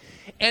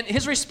 And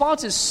his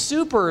response is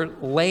super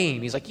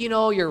lame. He's like,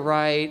 you're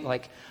right.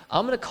 Like,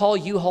 I'm going to call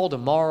U-Haul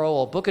tomorrow.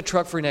 I'll book a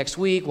truck for next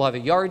week. We'll have a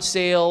yard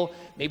sale.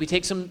 Maybe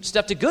take some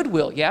stuff to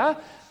Goodwill, yeah?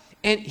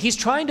 And he's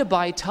trying to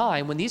buy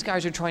time when these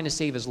guys are trying to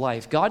save his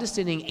life. God is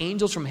sending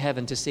angels from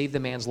heaven to save the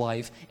man's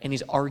life, and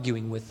he's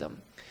arguing with them.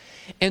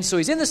 And so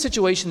he's in this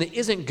situation that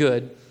isn't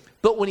good,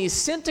 but when he's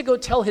sent to go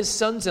tell his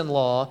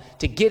sons-in-law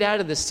to get out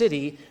of the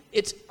city,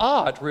 it's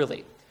odd,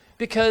 really,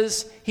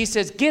 because he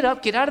says, get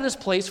up, get out of this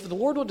place, for the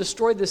Lord will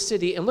destroy this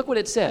city. And look what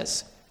it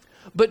says.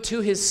 But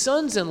to his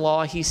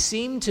sons-in-law, he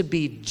seemed to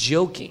be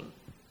joking.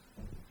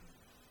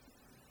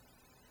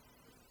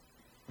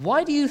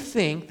 Why do you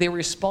think they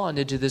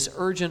responded to this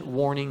urgent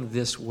warning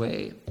this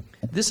way?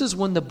 This is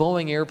when the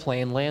Boeing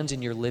airplane lands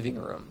in your living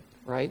room,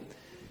 right?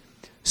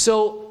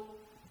 So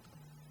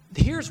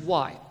here's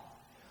why.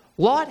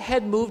 Lot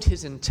had moved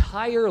his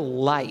entire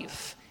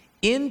life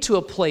into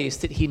a place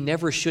that he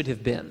never should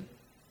have been.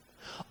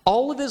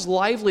 All of his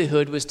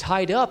livelihood was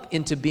tied up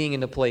into being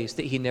in a place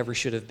that he never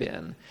should have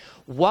been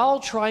while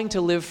trying to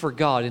live for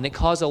God. And it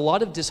caused a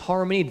lot of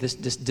disharmony, this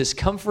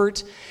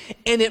discomfort,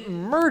 and it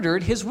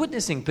murdered his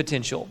witnessing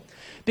potential.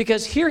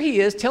 Because here he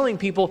is telling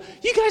people,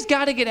 you guys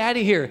got to get out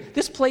of here.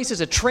 This place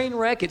is a train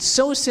wreck. It's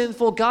so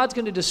sinful. God's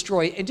going to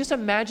destroy it. And just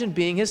imagine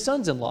being his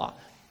sons-in-law.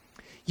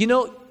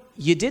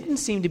 You didn't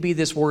seem to be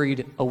this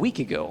worried a week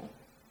ago.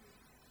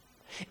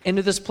 And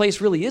if this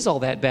place really is all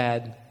that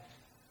bad,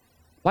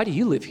 why do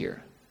you live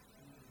here?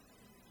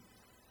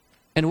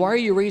 And why are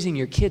you raising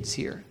your kids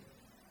here?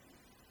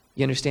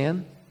 You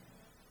understand?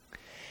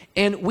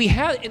 And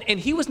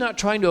he was not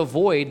trying to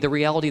avoid the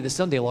reality of the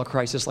Sunday law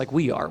crisis like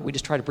we are. We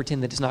just try to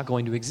pretend that it's not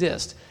going to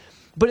exist.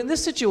 But in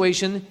this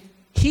situation,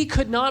 he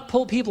could not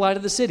pull people out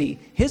of the city.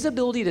 His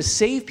ability to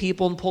save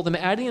people and pull them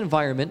out of the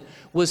environment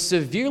was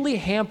severely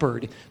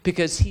hampered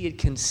because he had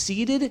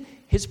conceded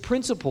his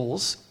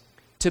principles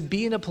to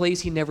be in a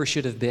place he never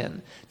should have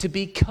been, to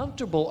be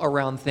comfortable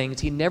around things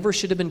he never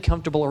should have been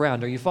comfortable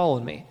around. Are you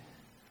following me?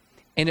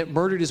 And it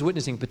murdered his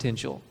witnessing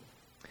potential.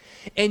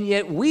 And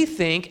yet we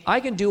think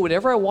I can do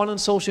whatever I want on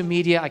social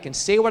media. I can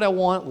say what I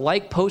want,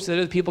 like posts that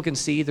other people can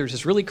see. There's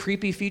this really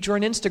creepy feature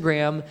on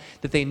Instagram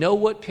that they know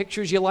what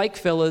pictures you like,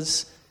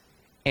 fellas,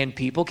 and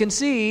people can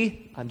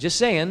see. I'm just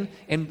saying,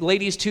 and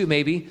ladies too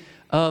maybe,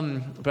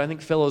 but I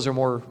think fellows are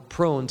more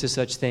prone to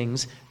such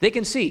things. They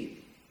can see.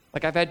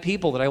 Like I've had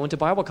people that I went to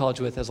Bible college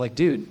with. I was like,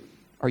 dude,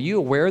 are you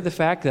aware of the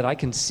fact that I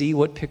can see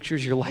what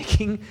pictures you're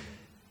liking?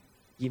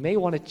 You may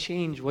want to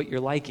change what you're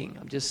liking.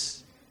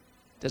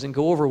 Doesn't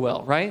go over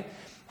well, right?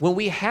 When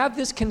we have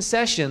this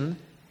concession,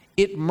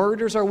 it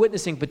murders our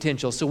witnessing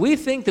potential. So we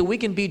think that we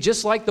can be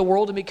just like the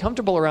world and be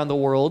comfortable around the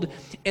world.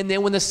 And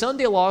then when the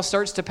Sunday law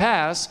starts to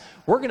pass,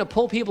 we're going to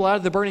pull people out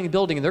of the burning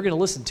building and they're going to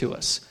listen to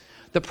us.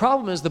 The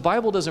problem is the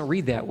Bible doesn't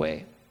read that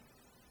way.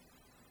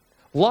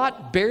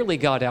 Lot barely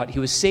got out. He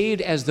was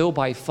saved as though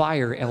by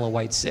fire, Ellen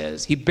White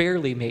says. He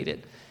barely made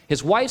it.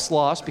 His wife's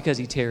lost because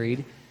he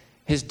tarried.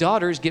 His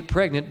daughters get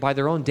pregnant by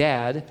their own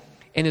dad.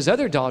 And his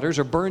other daughters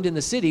are burned in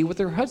the city with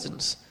their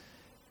husbands.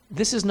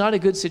 This is not a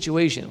good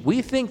situation.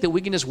 We think that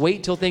we can just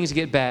wait till things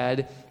get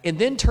bad and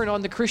then turn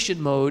on the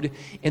Christian mode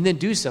and then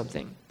do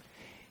something.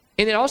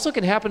 And it also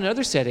can happen in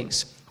other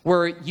settings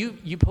where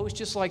you post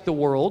just like the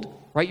world,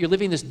 right? You're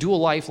living this dual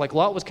life like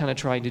Lot was kind of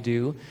trying to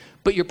do,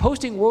 but you're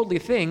posting worldly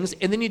things,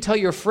 and then you tell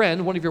your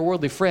friend, one of your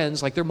worldly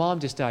friends, like their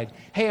mom just died,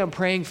 hey, I'm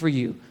praying for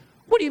you.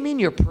 What do you mean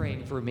you're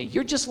praying for me?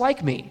 You're just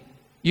like me.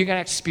 You're going to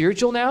act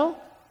spiritual now?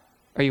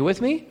 Are you with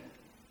me?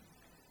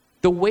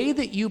 The way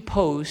that you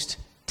post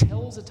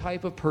tells the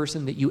type of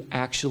person that you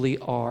actually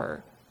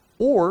are,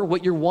 or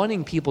what you're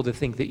wanting people to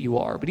think that you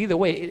are. But either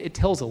way, it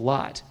tells a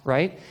lot,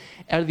 right?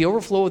 Out of the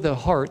overflow of the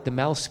heart, the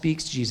mouth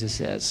speaks, Jesus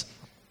says.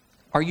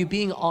 Are you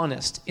being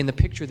honest in the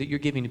picture that you're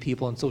giving to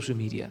people on social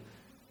media?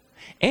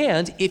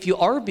 And if you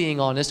are being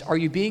honest, are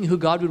you being who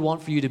God would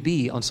want for you to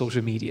be on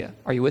social media?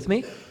 Are you with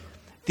me?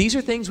 These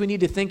are things we need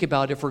to think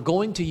about if we're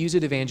going to use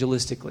it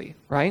evangelistically,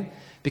 right?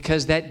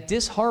 Because that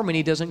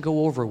disharmony doesn't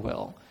go over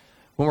well.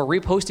 When we're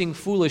reposting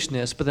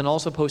foolishness, but then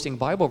also posting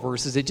Bible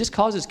verses, it just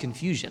causes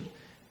confusion.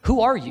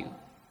 Who are you,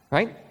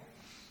 right?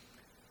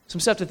 Some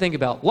stuff to think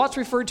about. Lot's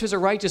referred to as a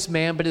righteous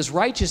man, but his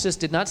righteousness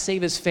did not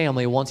save his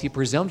family once he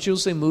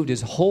presumptuously moved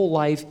his whole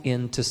life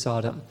into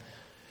Sodom.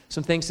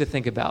 some things to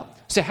think about.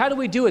 So how do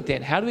we do it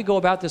then? How do we go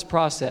about this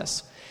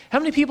process? How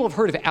many people have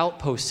heard of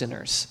outpost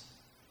centers?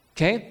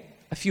 Okay,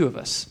 a few of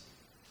us,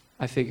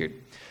 I figured.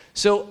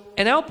 So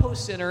an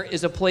outpost center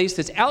is a place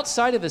that's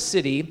outside of a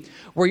city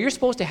where you're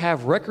supposed to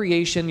have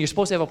recreation, you're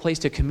supposed to have a place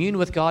to commune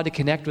with God, to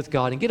connect with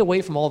God, and get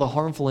away from all the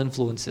harmful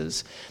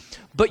influences.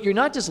 But you're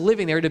not just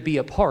living there to be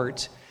a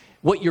part.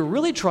 What you're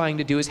really trying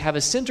to do is have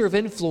a center of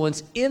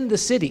influence in the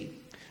city.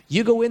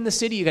 You go in the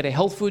city, you got a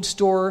health food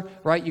store,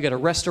 right? You got a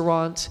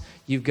restaurant,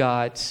 you've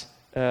got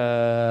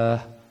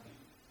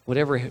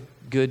whatever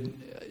good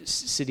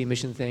city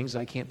mission things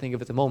I can't think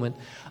of at the moment.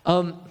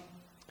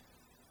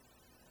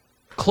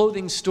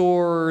 Clothing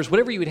stores,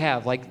 whatever you would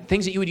have, like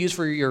things that you would use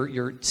for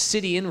your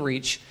city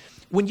in-reach.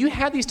 When you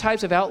have these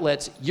types of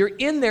outlets, you're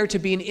in there to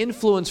be an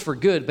influence for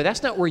good, but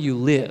that's not where you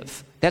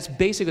live. That's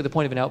basically the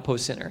point of an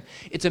outpost center.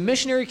 It's a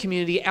missionary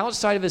community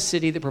outside of a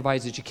city that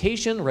provides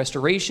education,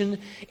 restoration,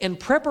 and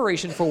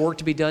preparation for work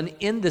to be done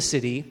in the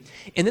city.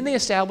 And then they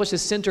establish a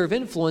center of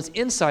influence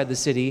inside the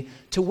city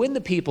to win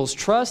the people's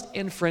trust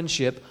and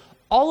friendship,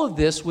 all of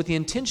this with the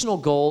intentional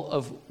goal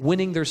of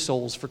winning their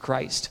souls for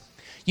Christ.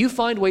 You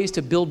find ways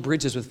to build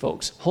bridges with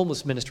folks,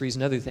 homeless ministries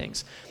and other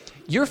things.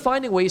 You're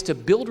finding ways to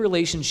build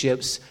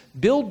relationships,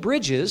 build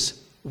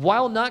bridges,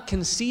 while not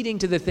conceding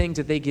to the things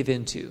that they give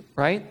into,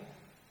 right?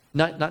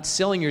 Not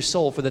selling your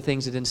soul for the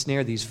things that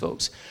ensnare these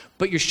folks.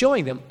 But you're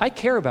showing them, I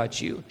care about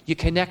you. You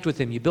connect with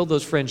them. You build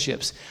those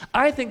friendships.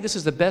 I think this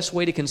is the best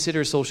way to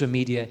consider social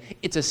media.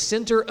 It's a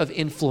center of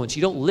influence.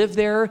 You don't live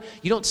there.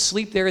 You don't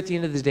sleep there at the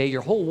end of the day.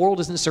 Your whole world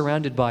isn't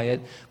surrounded by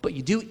it. But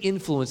you do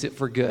influence it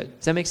for good.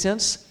 Does that make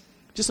sense?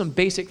 Just some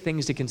basic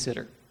things to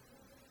consider.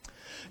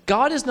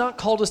 God has not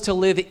called us to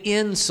live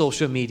in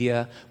social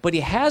media, but he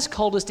has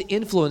called us to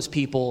influence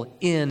people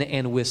in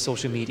and with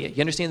social media.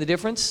 You understand the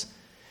difference?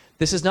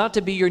 This is not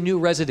to be your new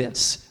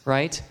residence,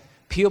 right?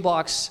 P.O.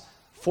 Box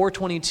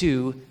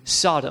 422,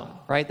 Sodom,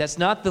 right? That's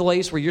not the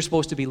place where you're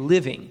supposed to be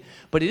living,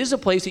 but it is a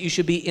place that you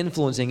should be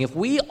influencing. If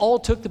we all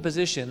took the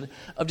position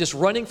of just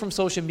running from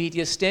social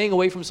media, staying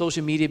away from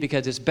social media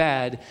because it's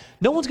bad,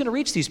 no one's going to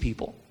reach these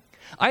people.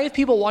 I have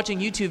people watching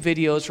YouTube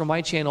videos from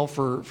my channel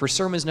for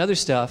sermons and other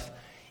stuff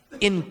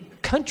in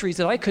countries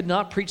that I could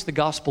not preach the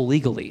gospel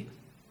legally.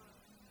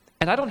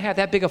 And I don't have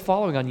that big a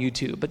following on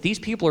YouTube, but these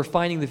people are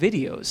finding the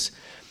videos.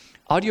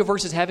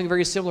 Audioverse is having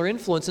very similar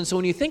influence, and so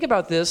when you think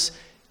about this,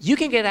 you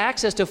can get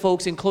access to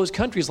folks in closed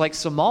countries like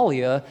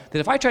Somalia that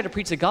if I tried to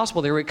preach the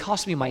gospel there, it would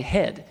cost me my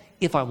head,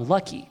 if I'm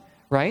lucky,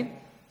 right?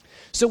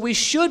 So we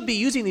should be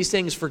using these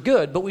things for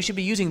good, but we should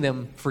be using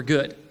them for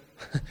good,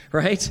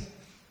 right?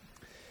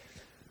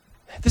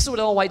 This is what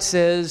Ellen White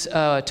says,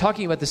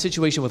 talking about the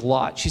situation with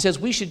Lot. She says,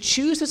 we should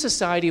choose the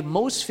society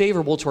most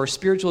favorable to our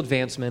spiritual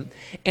advancement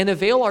and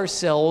avail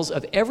ourselves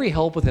of every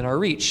help within our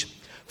reach.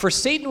 For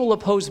Satan will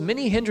oppose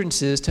many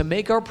hindrances to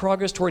make our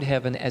progress toward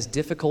heaven as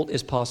difficult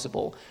as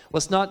possible.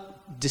 Let's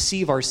not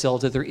deceive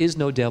ourselves that there is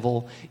no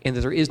devil and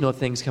that there is no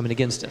things coming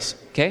against us,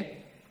 okay?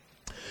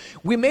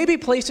 We may be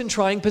placed in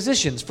trying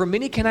positions, for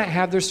many cannot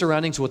have their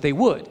surroundings what they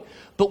would.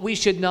 But we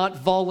should not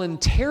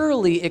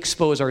voluntarily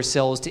expose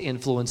ourselves to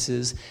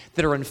influences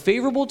that are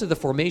unfavorable to the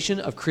formation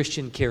of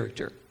Christian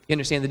character. You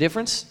understand the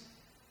difference?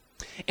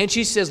 And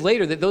she says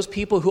later that those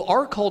people who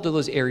are called to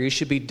those areas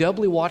should be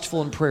doubly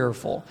watchful and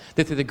prayerful,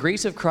 that through the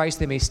grace of Christ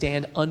they may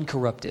stand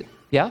uncorrupted.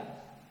 Yeah?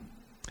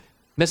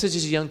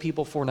 Messages to Young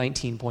People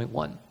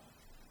 419.1.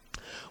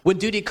 When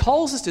duty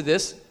calls us to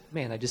this,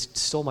 man, I just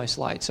stole my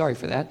slide. Sorry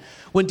for that.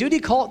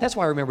 That's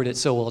why I remembered it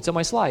so well. It's on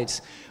my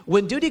slides.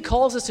 When duty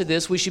calls us to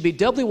this, we should be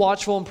doubly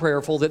watchful and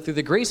prayerful that through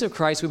the grace of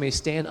Christ we may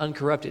stand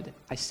uncorrupted.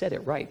 I said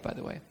it right, by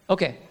the way.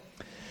 Okay.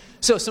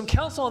 So some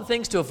counsel on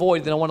things to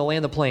avoid, then I want to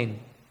land the plane.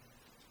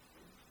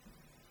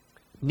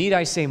 Need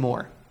I say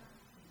more?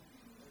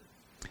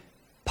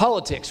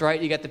 Politics, right?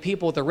 You got the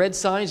people with the red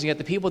signs, you got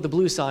the people with the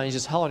blue signs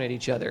just hollering at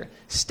each other.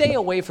 Stay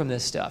away from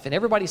this stuff. And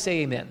everybody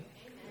say amen.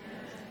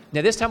 Amen.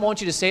 Now this time I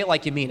want you to say it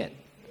like you mean it.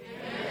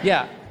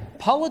 Yeah,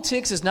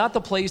 politics is not the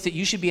place that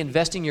you should be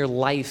investing your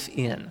life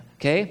in,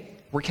 okay?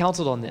 We're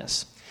counseled on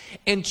this.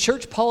 And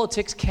church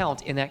politics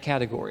count in that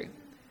category.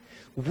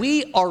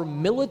 We are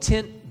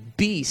militant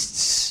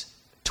beasts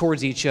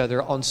towards each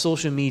other on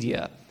social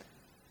media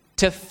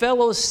to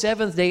fellow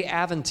Seventh-day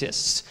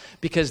Adventists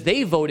because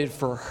they voted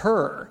for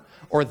her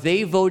or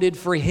they voted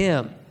for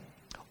him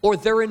or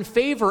they're in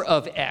favor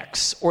of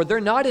X or they're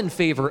not in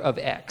favor of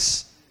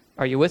X.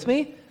 Are you with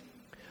me?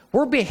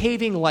 We're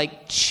behaving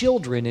like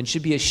children and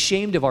should be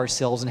ashamed of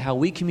ourselves and how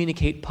we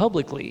communicate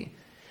publicly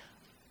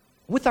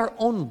with our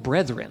own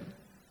brethren.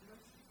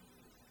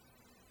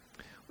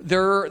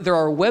 There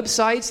are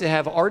websites that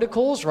have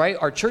articles, right?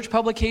 Our church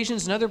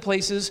publications and other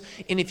places.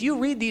 And if you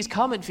read these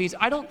comment feeds,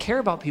 I don't care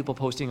about people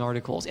posting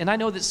articles. And I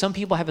know that some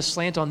people have a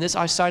slant on this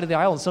side of the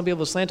aisle and some people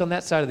have a slant on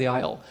that side of the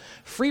aisle.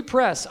 Free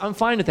press, I'm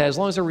fine with that as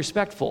long as they're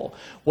respectful.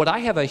 What I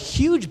have a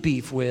huge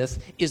beef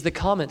with is the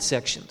comment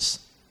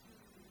sections.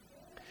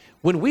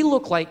 When we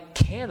look like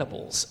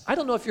cannibals, I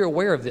don't know if you're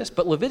aware of this,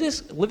 but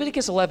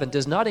Leviticus 11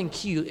 does not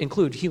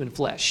include human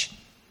flesh.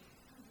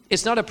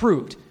 It's not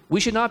approved. We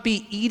should not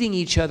be eating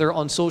each other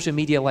on social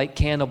media like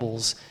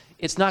cannibals.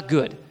 It's not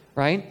good,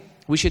 right?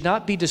 We should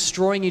not be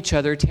destroying each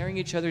other, tearing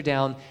each other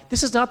down.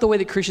 This is not the way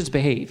that Christians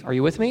behave. Are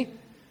you with me?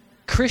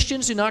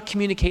 Christians do not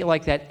communicate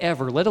like that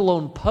ever, let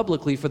alone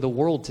publicly for the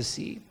world to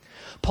see.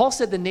 Paul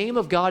said the name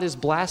of God is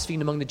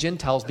blasphemed among the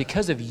Gentiles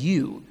because of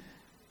you.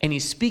 And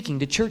he's speaking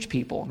to church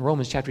people in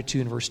Romans chapter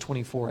 2 and verse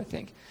 24, I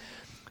think.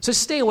 So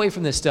stay away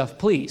from this stuff,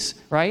 please,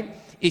 right?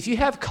 If you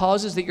have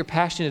causes that you're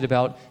passionate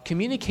about,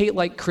 communicate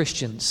like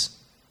Christians.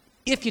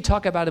 If you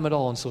talk about them at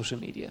all on social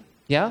media,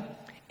 yeah?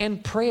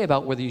 And pray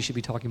about whether you should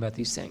be talking about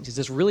these things. Is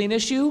this really an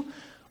issue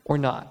or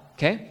not,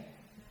 okay?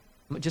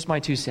 Just my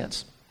 2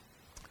 cents.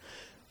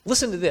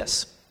 Listen to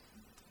this.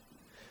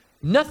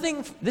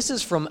 This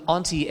is from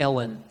Auntie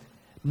Ellen.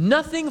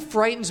 Nothing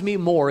frightens me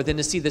more than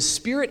to see the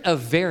spirit of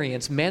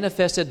variance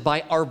manifested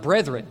by our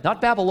brethren, not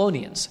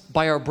Babylonians,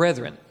 by our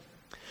brethren.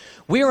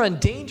 We are on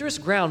dangerous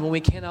ground when we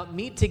cannot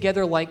meet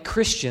together like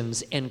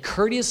Christians and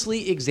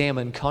courteously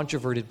examine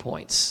controverted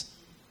points.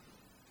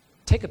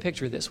 Take a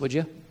picture of this, would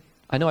you?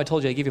 I know I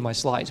told you I'd give you my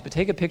slides, but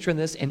take a picture of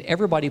this and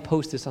everybody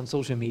post this on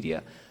social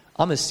media.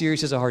 I'm as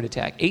serious as a heart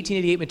attack.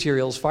 1888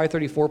 materials,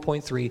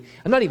 534.3.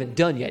 I'm not even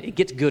done yet. It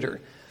gets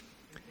gooder.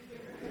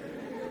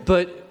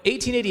 But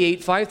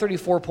 1888,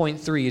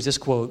 534.3 is this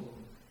quote.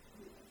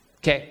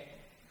 Okay,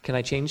 can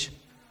I change?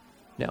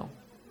 No.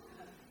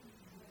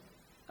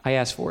 I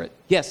asked for it.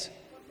 Yes.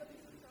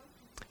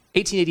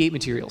 1888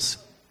 materials.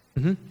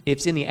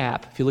 It's in the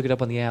app. If you look it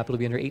up on the app, it'll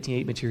be under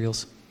 1888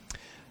 materials.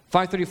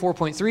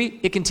 534.3,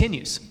 it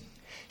continues.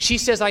 She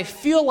says, I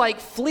feel like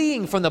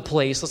fleeing from the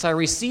place lest I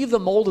receive the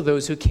mold of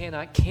those who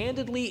cannot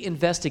candidly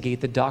investigate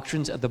the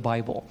doctrines of the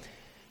Bible.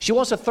 She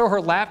wants to throw her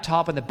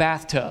laptop in the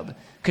bathtub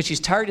because she's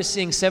tired of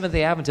seeing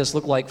Seventh-day Adventists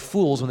look like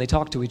fools when they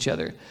talk to each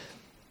other.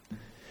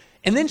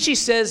 And then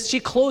she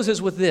closes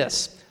with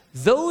this.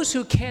 Those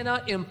who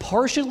cannot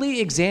impartially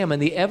examine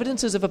the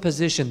evidences of a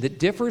position that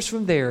differs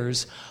from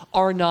theirs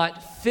are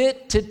not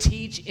fit to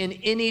teach in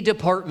any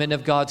department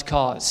of God's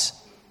cause.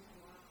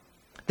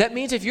 That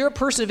means if you're a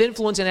person of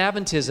influence in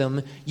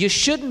Adventism, you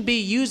shouldn't be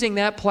using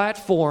that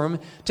platform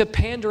to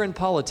pander in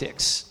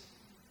politics.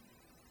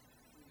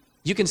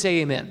 You can say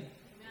amen.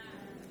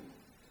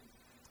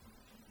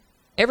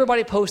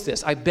 Everybody post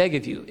this. I beg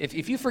of you.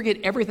 If you forget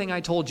everything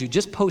I told you,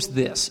 just post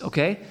this,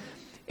 okay?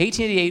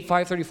 1888,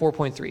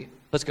 534.3.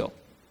 Let's go.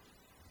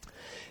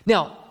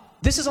 Now,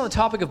 this is on the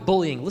topic of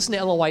bullying. Listen to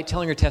Ellen White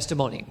telling her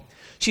testimony.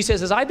 She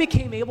says, as I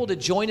became able to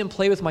join and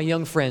play with my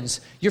young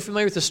friends, you're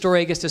familiar with the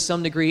story, I guess, to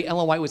some degree.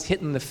 Ellen White was hit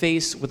in the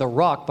face with a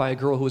rock by a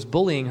girl who was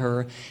bullying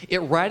her. It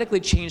radically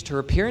changed her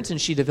appearance, and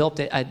she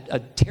developed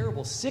a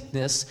terrible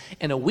sickness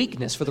and a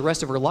weakness for the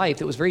rest of her life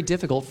that was very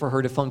difficult for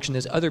her to function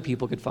as other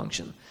people could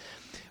function.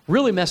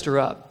 Really messed her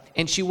up,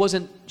 and she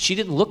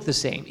didn't look the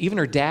same. Even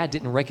her dad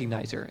didn't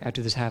recognize her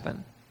after this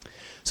happened.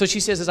 So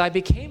she says, as I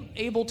became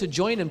able to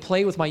join and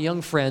play with my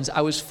young friends, I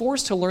was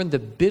forced to learn the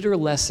bitter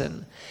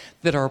lesson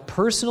that our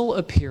personal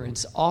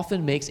appearance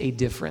often makes a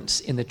difference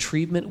in the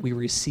treatment we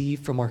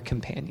receive from our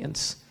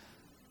companions.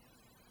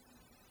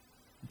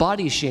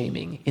 Body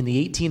shaming in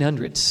the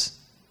 1800s.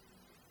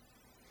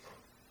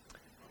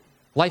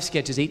 Life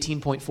Sketches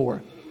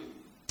 18.4.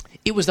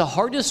 It was the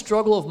hardest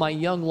struggle of my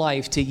young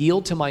life to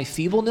yield to my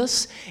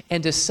feebleness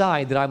and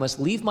decide that I must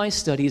leave my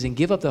studies and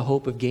give up the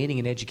hope of gaining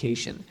an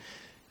education.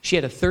 She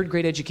had a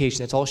third-grade education.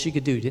 That's all she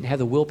could do. Didn't have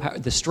the willpower,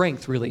 the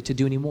strength, really, to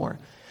do any more.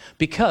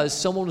 Because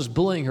someone was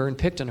bullying her and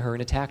picked on her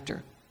and attacked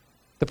her.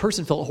 The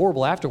person felt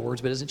horrible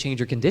afterwards, but it doesn't change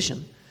her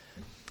condition.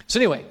 So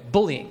anyway,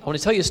 bullying. I want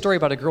to tell you a story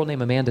about a girl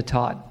named Amanda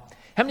Todd.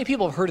 How many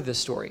people have heard of this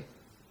story?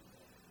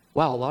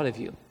 Wow, a lot of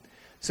you.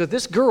 So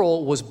this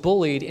girl was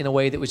bullied in a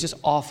way that was just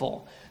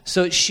awful.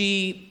 So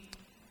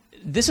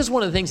this is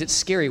one of the things that's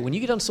scary. When you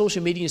get on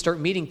social media and you start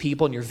meeting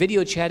people and you're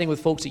video chatting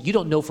with folks that you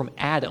don't know from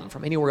Adam,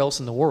 from anywhere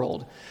else in the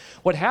world.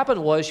 What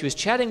happened was she was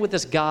chatting with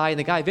this guy, and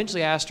the guy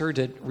eventually asked her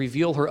to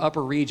reveal her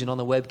upper region on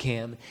the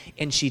webcam,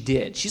 and she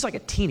did. She's like a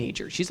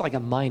teenager. She's like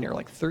a minor,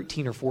 like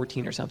 13 or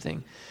 14 or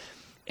something.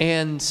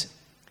 And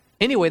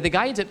anyway, the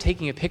guy ends up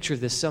taking a picture of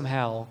this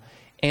somehow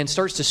and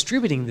starts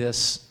distributing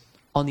this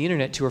on the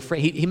internet to her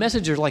friend. He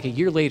messaged her like a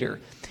year later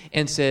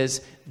and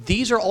says,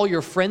 these are all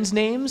your friends'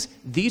 names,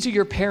 these are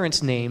your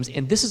parents' names,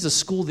 and this is a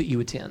school that you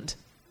attend.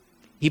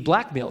 He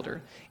blackmailed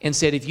her and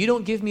said, if you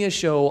don't give me a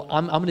show,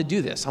 I'm going to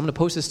do this. I'm going to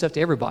post this stuff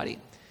to everybody.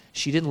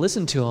 She didn't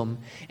listen to him,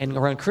 and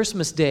around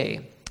Christmas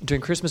Day,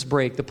 during Christmas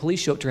break, the police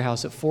show up to her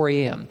house at 4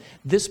 a.m.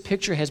 This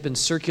picture has been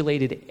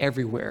circulated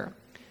everywhere.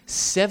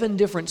 7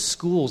 different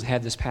schools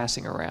had this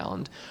passing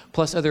around,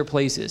 plus other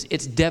places.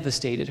 It's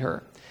devastated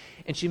her.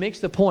 And she makes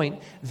the point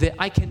that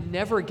I can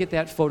never get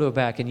that photo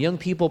back. And young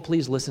people,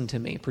 please listen to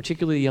me,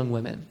 particularly young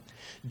women.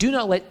 Do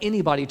not let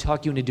anybody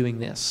talk you into doing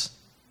this.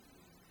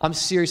 I'm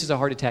serious as a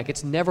heart attack.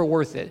 It's never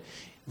worth it.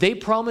 They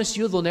promise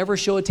you they'll never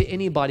show it to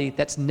anybody.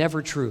 That's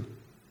never true.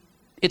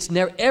 It's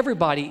never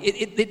everybody.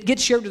 It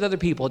gets shared with other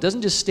people. It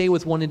doesn't just stay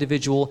with one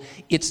individual.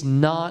 It's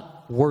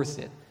not worth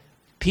it.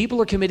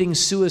 People are committing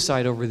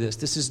suicide over this.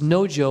 This is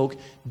no joke.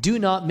 Do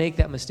not make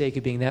that mistake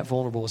of being that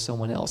vulnerable with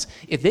someone else.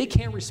 If they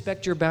can't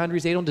respect your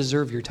boundaries, they don't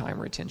deserve your time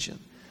or attention.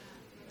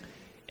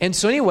 And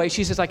so anyway,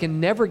 she says, I can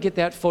never get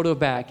that photo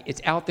back.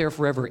 It's out there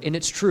forever. And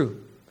it's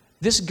true.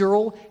 This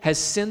girl has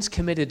since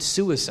committed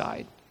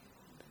suicide.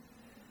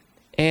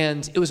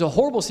 And it was a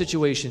horrible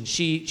situation.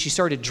 She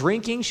started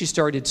drinking, she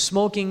started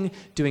smoking,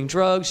 doing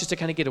drugs, just to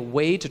kind of get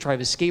away, to try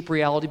to escape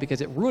reality,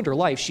 because it ruined her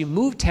life. She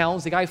moved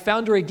towns. The guy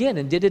found her again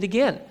and did it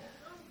again.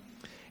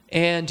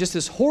 And just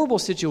this horrible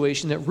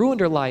situation that ruined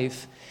her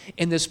life.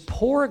 And this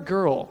poor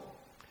girl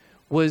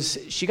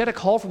she got a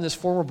call from this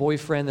former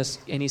boyfriend,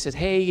 and he said,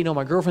 hey,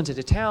 my girlfriend's out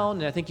of town,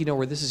 and I think you know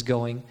where this is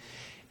going.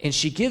 And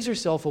she gives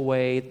herself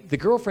away. The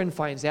girlfriend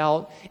finds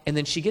out, and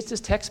then she gets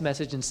this text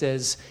message and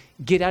says,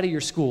 get out of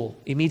your school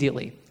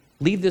immediately.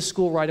 Leave this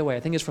school right away. I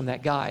think it's from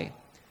that guy.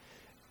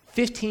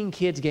 15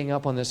 kids gang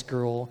up on this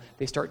girl.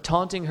 They start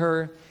taunting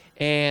her,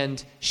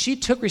 and she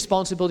took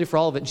responsibility for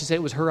all of it, and she said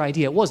it was her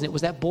idea. It wasn't. It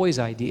was that boy's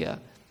idea.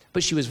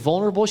 But she was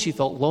vulnerable. She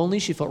felt lonely.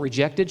 She felt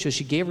rejected, so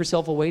she gave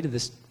herself away to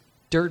this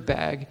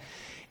dirtbag.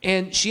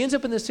 And she ends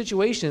up in this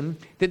situation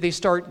that they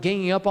start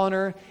ganging up on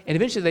her, and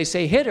eventually they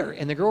say, hit her.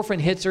 And the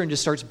girlfriend hits her and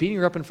just starts beating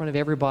her up in front of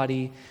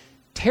everybody.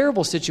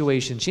 Terrible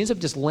situation. She ends up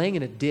just laying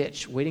in a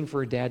ditch, waiting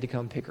for her dad to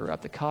come pick her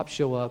up. The cops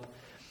show up,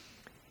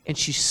 and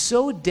she's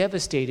so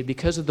devastated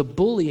because of the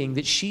bullying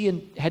that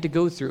she had to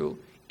go through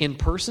in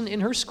person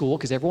in her school,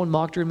 because everyone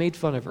mocked her and made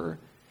fun of her,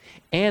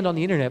 and on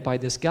the internet by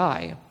this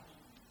guy,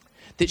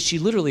 that she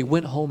literally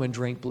went home and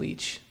drank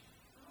bleach.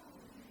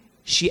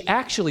 She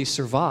actually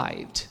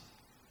survived.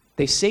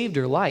 They saved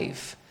her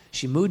life.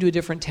 She moved to a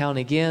different town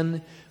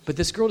again, but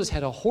this girl just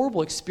had a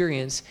horrible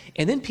experience,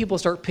 and then people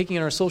start picking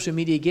on her social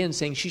media again,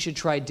 saying she should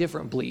try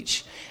different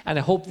bleach, and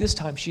I hope this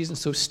time she isn't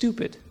so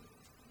stupid.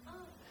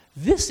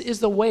 This is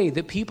the way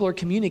that people are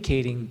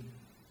communicating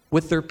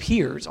with their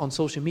peers on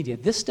social media.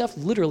 This stuff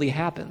literally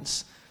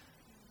happens.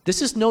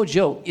 This is no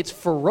joke. It's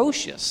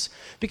ferocious,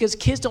 because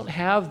kids don't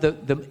have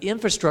the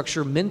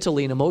infrastructure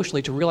mentally and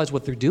emotionally to realize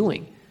what they're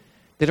doing.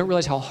 They don't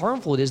realize how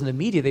harmful it is, and the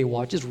media they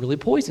watch is really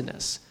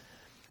poisonous.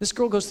 This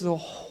girl goes through a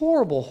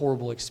horrible,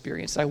 horrible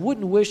experience I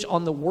wouldn't wish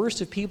on the worst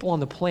of people on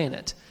the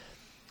planet.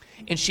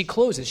 And she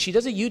closes. She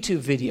does a YouTube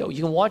video.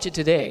 You can watch it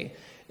today.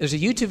 There's a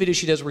YouTube video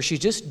she does where she's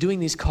just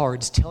doing these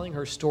cards, telling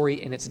her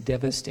story, and it's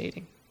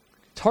devastating.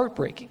 It's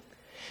heartbreaking.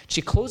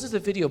 She closes the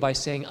video by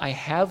saying, I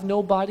have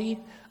nobody,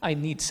 I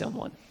need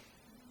someone.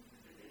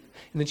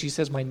 And then she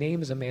says, my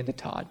name is Amanda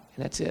Todd,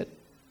 and that's it.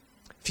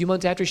 A few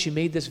months after she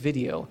made this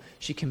video,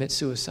 she commits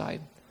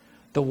suicide.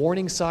 The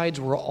warning signs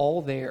were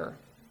all there.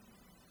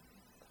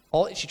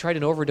 She tried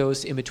an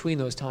overdose in between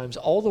those times.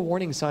 All the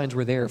warning signs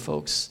were there,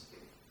 folks.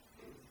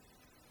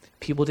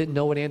 People didn't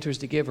know what answers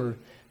to give her.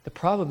 The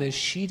problem is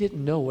she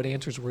didn't know what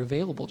answers were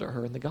available to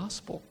her in the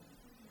gospel.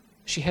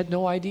 She had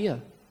no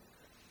idea.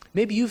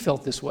 Maybe you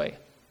felt this way.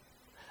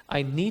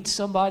 I need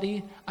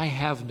somebody, I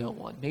have no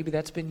one. Maybe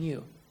that's been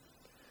you.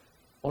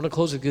 I want to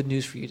close with good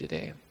news for you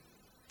today.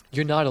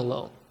 You're not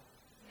alone.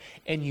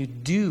 And you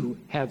do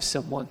have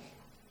someone.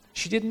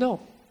 She didn't know.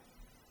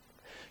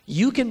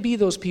 You can be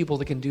those people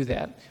that can do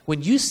that.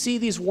 When you see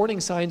these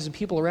warning signs in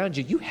people around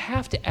you, you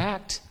have to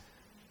act.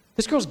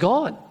 This girl's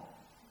gone.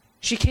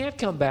 She can't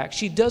come back.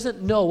 She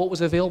doesn't know what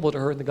was available to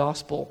her in the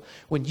gospel.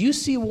 When you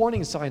see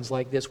warning signs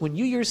like this, when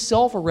you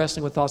yourself are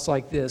wrestling with thoughts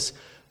like this,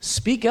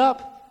 speak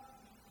up.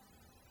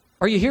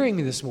 Are you hearing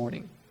me this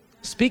morning?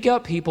 Speak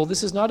up, people.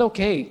 This is not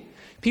okay.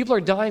 People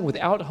are dying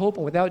without hope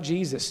and without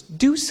Jesus.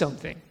 Do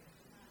something.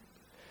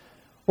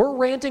 We're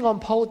ranting on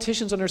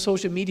politicians on our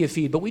social media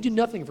feed, but we do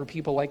nothing for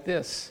people like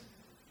this.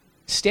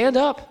 Stand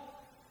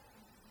up.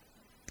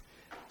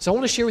 So I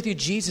want to share with you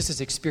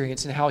Jesus'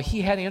 experience and how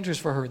he had answers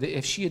for her that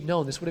if she had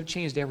known, this would have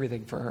changed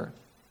everything for her.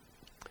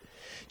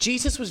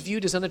 Jesus was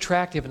viewed as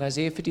unattractive in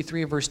Isaiah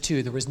 53 and verse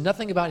 2. There was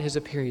nothing about his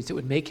appearance that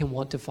would make him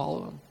want to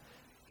follow him.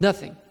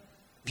 Nothing.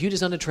 Viewed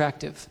as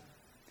unattractive.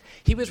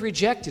 He was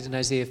rejected in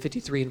Isaiah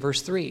 53 and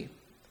verse 3.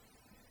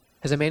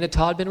 Has Amanda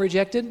Todd been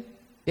rejected?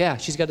 Yeah,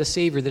 she's got a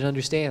Savior that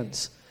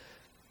understands.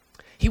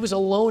 He was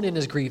alone in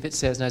his grief, it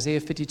says in Isaiah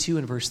 52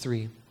 and verse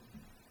 3.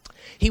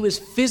 He was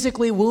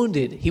physically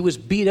wounded. He was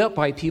beat up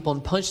by people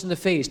and punched in the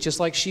face, just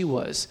like she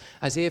was.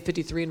 Isaiah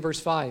 53 and verse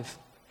 5.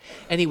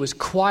 And he was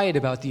quiet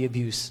about the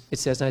abuse, it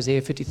says in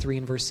Isaiah 53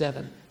 and verse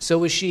 7. So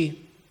was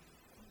she.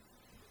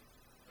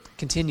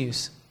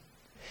 Continues.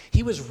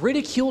 He was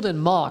ridiculed and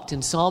mocked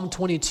in Psalm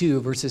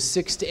 22, verses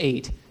 6 to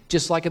 8,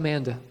 just like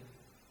Amanda,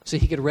 so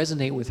he could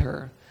resonate with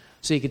her,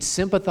 so he could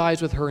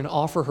sympathize with her and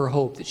offer her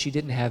hope that she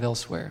didn't have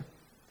elsewhere.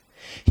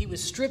 He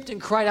was stripped and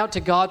cried out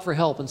to God for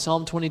help in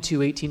Psalm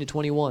 22, 18 to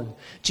 21.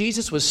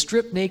 Jesus was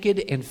stripped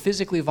naked and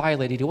physically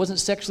violated. He wasn't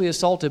sexually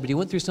assaulted, but he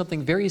went through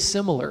something very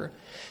similar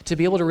to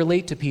be able to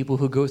relate to people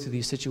who go through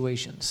these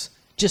situations,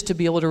 just to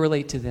be able to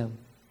relate to them.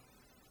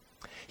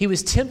 He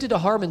was tempted to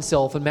harm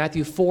himself in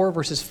Matthew 4,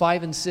 verses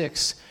 5 and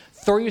 6.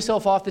 Throw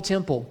yourself off the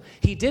temple.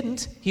 He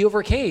didn't. He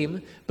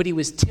overcame, but he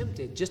was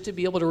tempted just to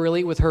be able to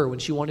relate with her when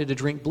she wanted to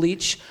drink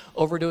bleach,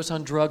 overdose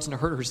on drugs, and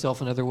hurt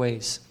herself in other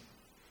ways.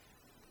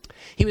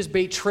 He was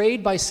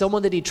betrayed by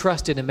someone that he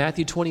trusted in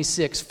Matthew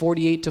 26,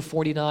 48 to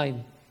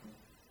 49.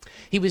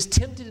 He was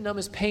tempted to numb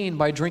his pain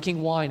by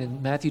drinking wine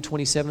in Matthew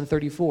 27,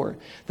 34.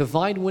 The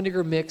wine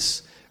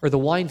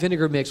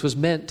vinegar mix was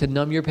meant to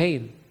numb your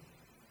pain.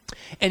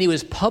 And he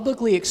was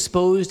publicly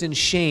exposed and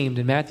shamed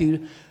in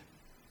Matthew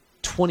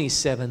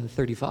 27,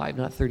 35,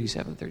 not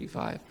 37,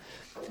 35.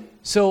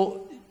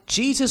 So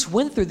Jesus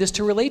went through this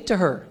to relate to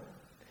her.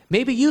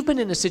 Maybe you've been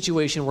in a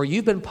situation where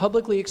you've been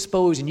publicly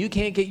exposed and you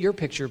can't get your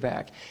picture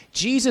back.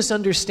 Jesus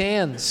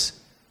understands.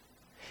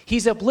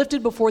 He's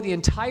uplifted before the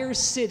entire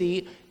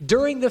city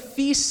during the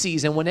feast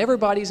season when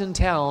everybody's in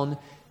town.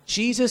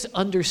 Jesus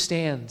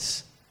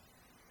understands.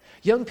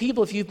 Young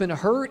people, if you've been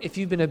hurt, if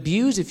you've been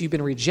abused, if you've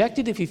been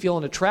rejected, if you feel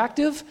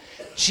unattractive,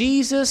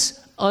 Jesus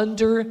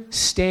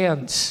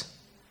understands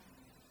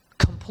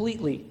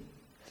completely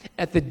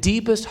at the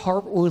deepest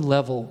heart wound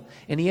level,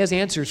 and he has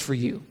answers for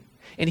you.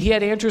 And he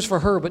had answers for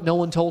her, but no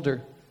one told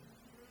her.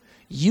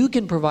 You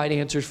can provide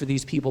answers for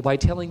these people by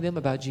telling them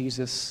about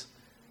Jesus.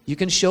 You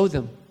can show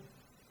them.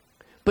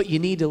 But you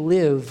need to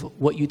live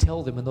what you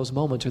tell them in those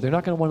moments, or they're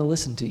not going to want to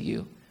listen to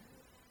you.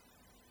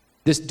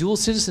 This dual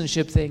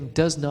citizenship thing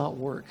does not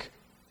work.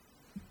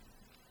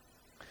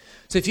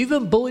 So if you've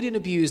been bullied and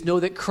abused, know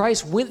that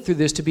Christ went through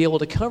this to be able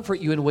to comfort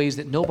you in ways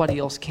that nobody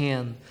else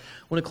can.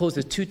 I want to close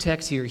with 2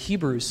 texts here.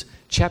 Hebrews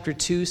chapter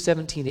 2,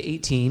 17 to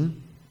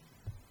 18.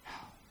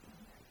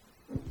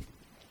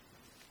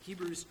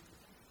 Hebrews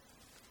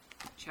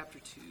chapter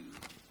 2.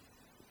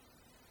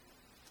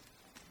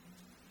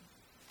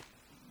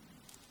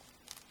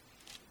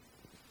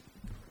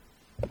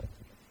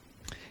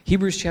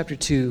 Hebrews chapter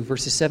 2,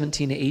 verses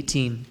 17 to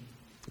 18.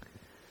 It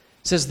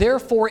says,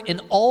 "Therefore, in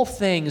all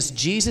things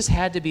Jesus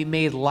had to be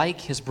made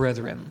like his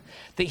brethren,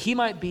 that he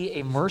might be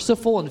a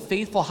merciful and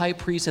faithful high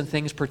priest in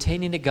things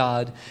pertaining to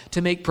God,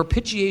 to make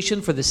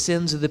propitiation for the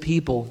sins of the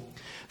people.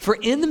 For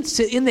in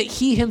that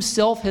he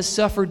himself has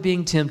suffered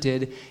being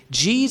tempted,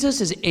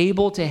 Jesus is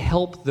able to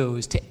help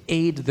those, to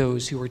aid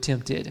those who are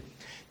tempted."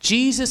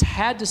 Jesus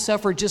had to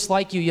suffer just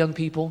like you, young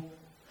people,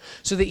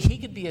 so that he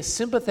could be a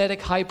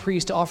sympathetic high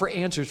priest to offer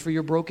answers for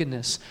your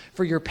brokenness,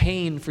 for your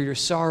pain, for your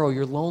sorrow,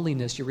 your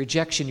loneliness, your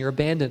rejection, your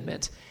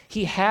abandonment.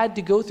 He had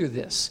to go through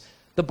this.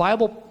 The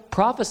Bible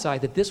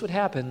prophesied that this would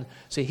happen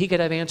so he could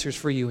have answers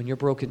for you in your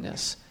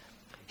brokenness.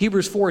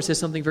 Hebrews 4 says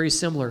something very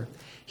similar.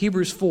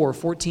 Hebrews 4,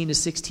 14 to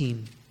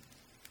 16.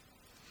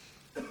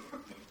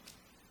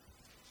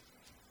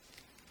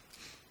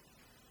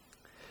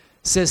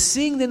 Says,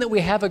 "Seeing then that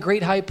we have a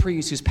great high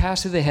priest who's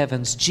passed through the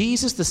heavens,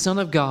 Jesus, the Son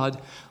of God,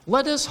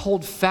 let us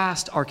hold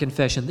fast our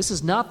confession." This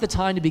is not the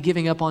time to be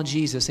giving up on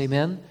Jesus,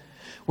 amen?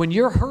 When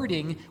you're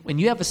hurting, when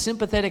you have a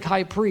sympathetic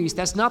high priest,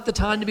 that's not the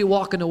time to be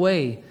walking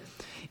away.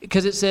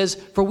 Because it says,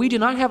 "For we do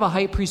not have a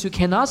high priest who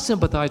cannot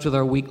sympathize with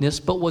our weakness,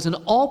 but was in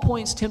all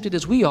points tempted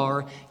as we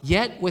are,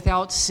 yet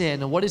without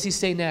sin." And what does he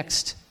say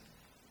next?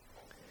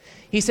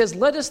 He says,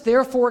 "Let us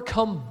therefore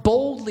come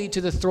boldly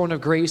to the throne of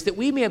grace, that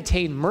we may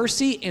obtain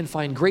mercy and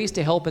find grace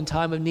to help in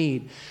time of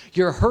need."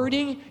 You're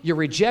hurting, you're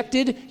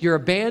rejected, you're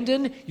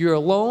abandoned, you're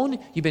alone,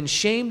 you've been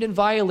shamed and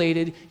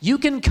violated. You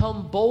can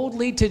come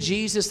boldly to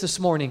Jesus this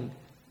morning.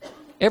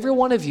 Every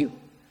one of you.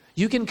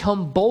 You can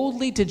come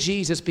boldly to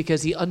Jesus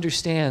because he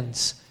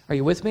understands. Are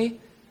you with me?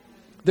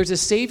 There's a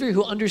Savior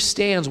who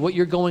understands what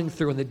you're going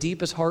through in the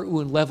deepest heart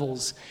wound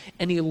levels,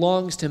 and he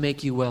longs to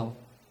make you well.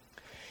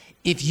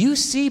 If you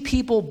see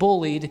people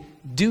bullied,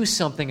 do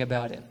something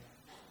about it.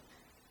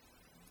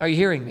 Are you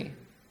hearing me?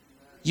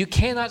 You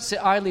cannot sit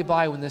idly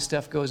by when this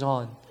stuff goes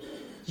on.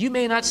 You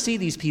may not see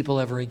these people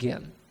ever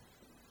again.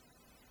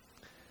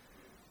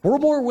 We're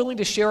more willing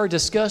to share our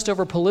disgust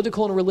over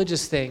political and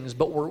religious things,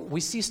 but we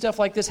see stuff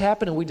like this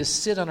happen and we just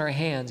sit on our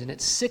hands, and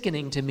it's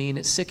sickening to me and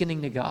it's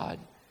sickening to God.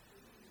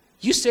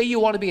 You say you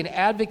want to be an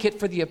advocate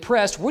for the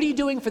oppressed. What are you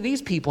doing for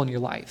these people in your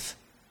life?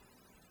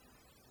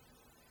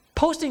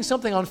 Posting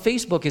something on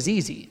Facebook is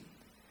easy.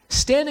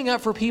 Standing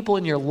up for people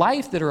in your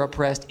life that are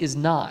oppressed is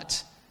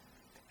not.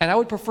 And I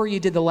would prefer you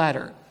did the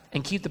latter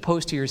and keep the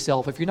post to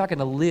yourself if you're not going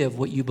to live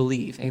what you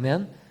believe.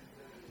 Amen?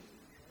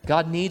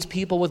 God needs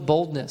people with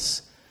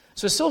boldness.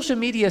 So social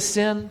media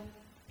sin,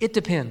 it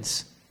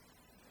depends.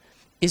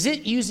 Is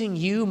it using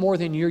you more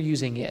than you're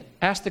using it?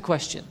 Ask the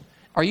question.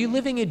 Are you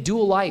living a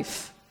dual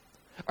life?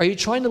 Are you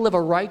trying to live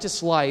a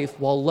righteous life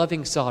while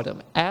loving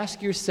Sodom?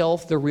 Ask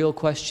yourself the real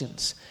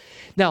questions.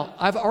 Now,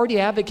 I've already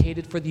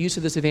advocated for the use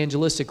of this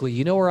evangelistically.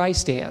 You know where I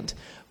stand.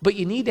 But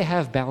you need to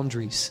have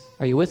boundaries.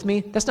 Are you with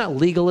me? That's not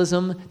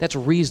legalism. That's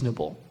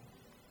reasonable.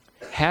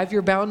 Have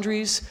your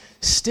boundaries.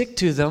 Stick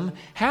to them.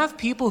 Have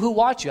people who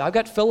watch you. I've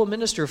got fellow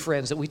minister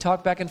friends that we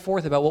talk back and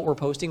forth about what we're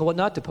posting and what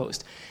not to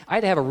post. I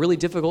had to have a really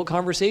difficult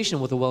conversation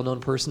with a well-known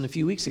person a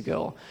few weeks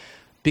ago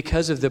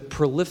because of the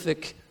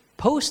prolific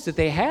posts that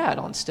they had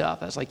on stuff.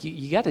 I was like,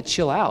 you got to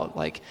chill out.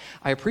 Like,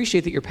 I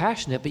appreciate that you're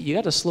passionate, but you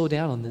got to slow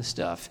down on this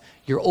stuff.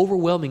 You're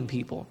overwhelming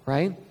people,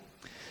 right?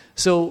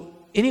 So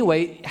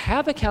anyway,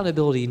 have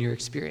accountability in your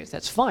experience.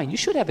 That's fine. You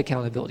should have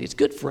accountability. It's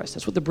good for us.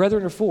 That's what the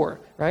brethren are for,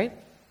 right?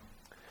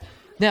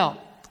 Now,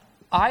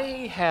 I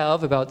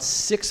have about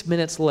 6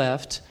 minutes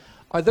left.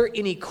 Are there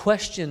any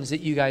questions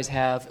that you guys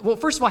have? Well,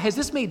 first of all, has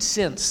this made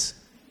sense?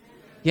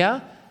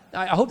 Yeah?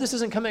 I hope this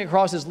isn't coming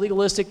across as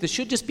legalistic. This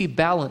should just be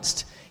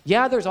balanced.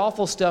 Yeah, there's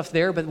awful stuff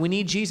there, but we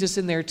need Jesus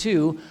in there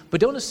too. But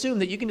don't assume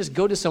that you can just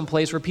go to some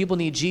place where people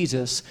need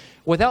Jesus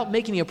without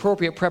making the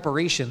appropriate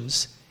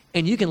preparations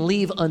and you can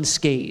leave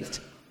unscathed.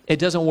 It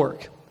doesn't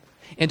work.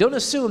 And don't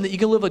assume that you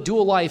can live a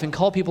dual life and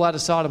call people out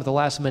of Sodom at the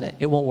last minute.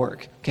 It won't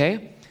work,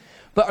 okay?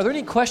 But are there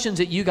any questions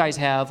that you guys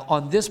have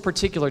on this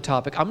particular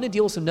topic? I'm going to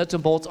deal with some nuts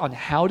and bolts on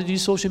how to do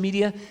social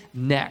media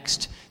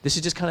next. This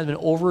is just kind of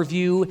an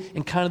overview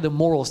and kind of the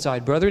moral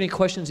side. But are there any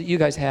questions that you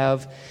guys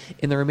have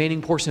in the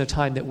remaining portion of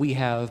time that we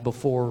have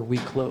before we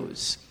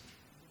close?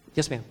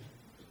 Yes, ma'am.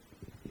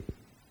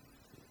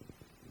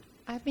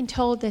 I've been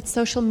told that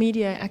social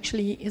media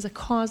actually is a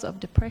cause of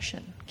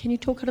depression. Can you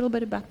talk a little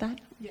bit about that?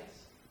 Yes.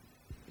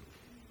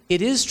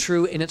 It is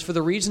true, and it's for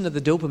the reason of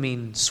the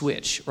dopamine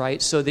switch,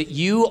 right? So that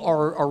you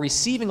are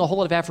receiving a whole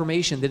lot of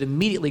affirmation that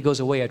immediately goes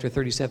away after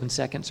 37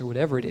 seconds or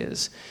whatever it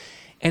is.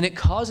 And it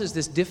causes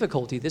this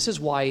difficulty. This is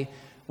why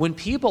when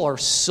people are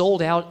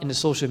sold out into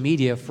social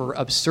media for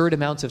absurd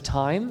amounts of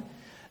time,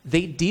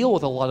 they deal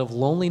with a lot of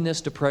loneliness,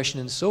 depression,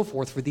 and so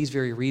forth for these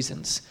very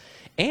reasons.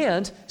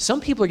 And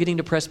some people are getting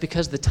depressed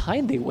because of the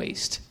time they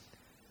waste.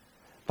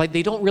 Like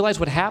they don't realize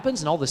what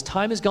happens and all this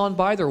time has gone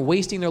by. They're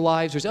wasting their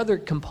lives. There's other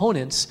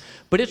components,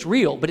 but it's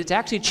real. But it's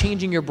actually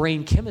changing your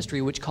brain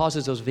chemistry, which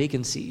causes those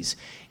vacancies.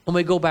 And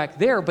we go back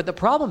there. But the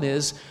problem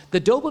is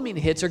the dopamine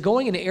hits are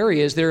going into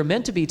areas that are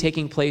meant to be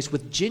taking place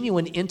with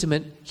genuine,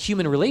 intimate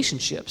human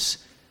relationships.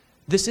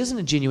 This isn't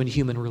a genuine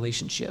human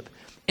relationship.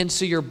 And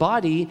so your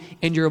body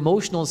and your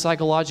emotional and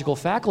psychological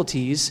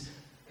faculties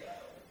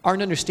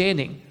aren't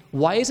understanding.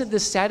 Why isn't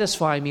this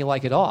satisfying me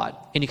like it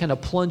ought? And you kind of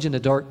plunge into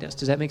darkness.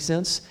 Does that make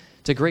sense?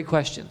 It's a great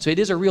question. So it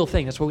is a real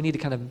thing. That's why we need to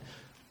kind of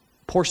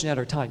portion out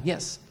our time.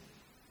 Yes?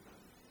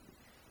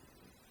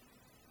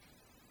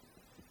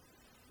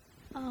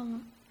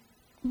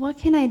 What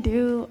can I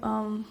do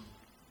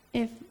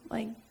if,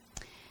 like,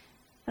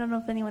 I don't know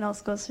if anyone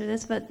else goes through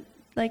this, but,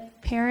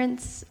 like,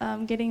 parents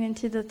getting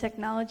into the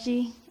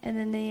technology and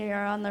then they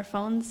are on their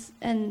phones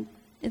and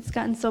it's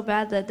gotten so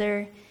bad that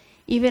they're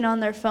even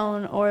on their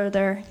phone or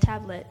their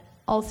tablet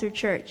all through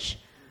church.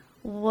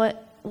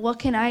 What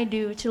can I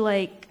do to,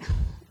 like,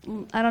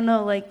 I don't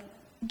know, like,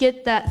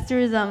 get that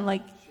through them,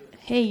 like,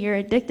 hey, you're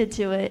addicted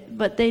to it,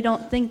 but they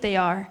don't think they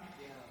are.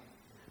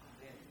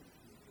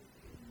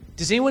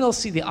 Does anyone else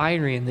see the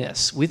irony in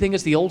this? We think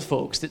it's the old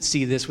folks that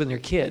see this when they're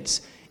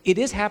kids. It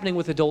is happening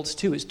with adults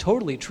too. It's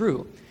totally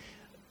true.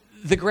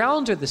 The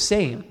grounds are the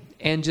same,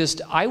 and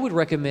just I would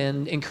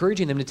recommend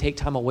encouraging them to take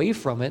time away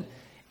from it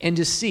and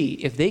just see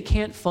if they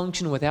can't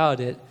function without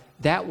it,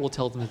 that will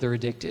tell them that they're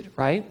addicted,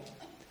 right?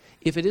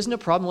 If it isn't a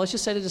problem, let's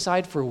just set it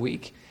aside for a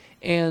week.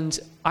 And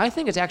I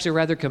think it's actually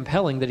rather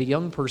compelling that a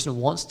young person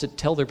wants to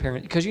tell their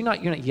parent, because you're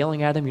not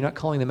yelling at them, you're not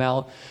calling them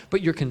out,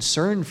 but you're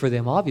concerned for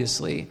them,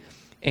 obviously.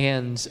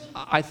 And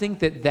I think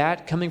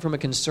that coming from a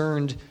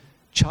concerned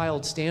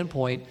child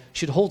standpoint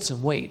should hold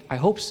some weight. I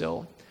hope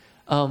so.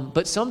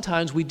 But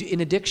sometimes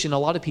in addiction, a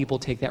lot of people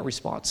take that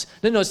response.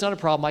 No, it's not a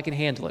problem. I can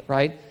handle it,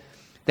 right?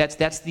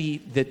 That's the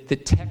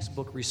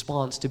textbook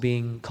response to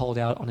being called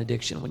out on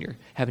addiction when you're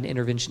having an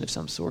intervention of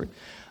some sort.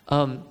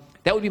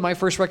 That would be my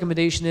first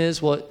recommendation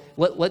is, well,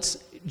 let's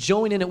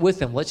join in it with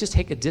them. Let's just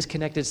take a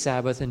disconnected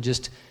Sabbath and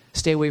just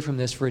stay away from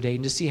this for a day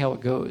and just see how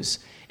it goes.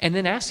 And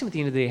then ask them at the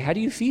end of the day, how do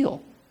you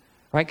feel?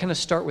 Right? Kind of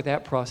start with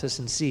that process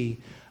and see.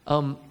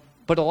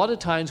 But a lot of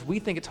times we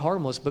think it's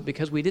harmless, but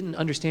because we didn't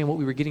understand what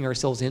we were getting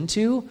ourselves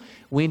into,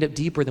 we end up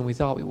deeper than we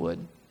thought we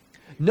would.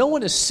 No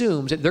one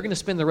assumes that they're going to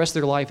spend the rest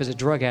of their life as a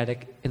drug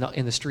addict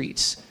in the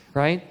streets,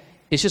 right?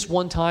 It's just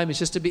one time. It's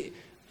just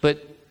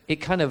but it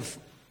kind of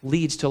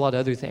leads to a lot of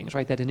other things,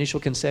 right? That initial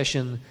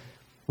concession,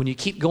 when you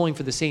keep going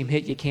for the same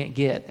hit you can't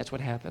get, that's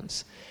what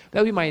happens.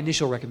 That would be my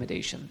initial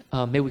recommendation.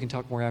 Maybe we can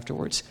talk more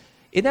afterwards.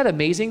 Isn't that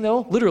amazing,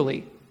 though?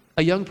 Literally,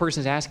 a young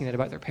person is asking that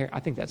about their parent. I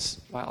think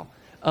that's, wow.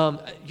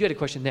 You had a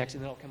question next,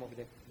 and then I'll come over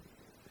there.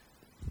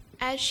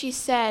 As she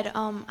said,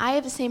 I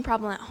have the same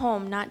problem at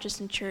home, not just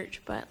in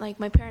church, but like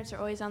my parents are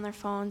always on their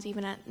phones,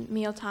 even at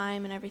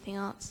mealtime and everything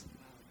else.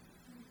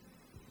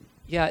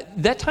 Yeah,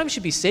 that time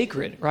should be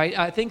sacred, right?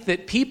 I think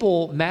that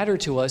people matter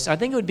to us. I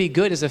think it would be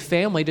good as a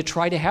family to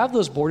try to have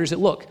those borders that,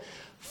 look,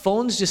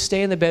 phones just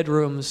stay in the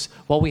bedrooms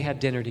while we have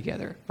dinner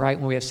together, right?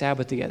 When we have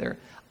Sabbath together.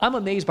 I'm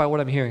amazed by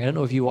what I'm hearing. I don't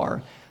know if you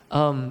are.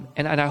 And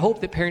I hope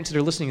that parents that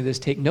are listening to this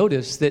take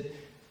notice that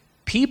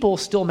people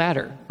still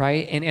matter,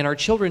 right? And our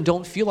children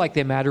don't feel like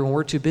they matter when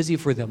we're too busy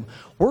for them.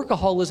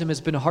 Workaholism has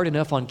been hard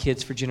enough on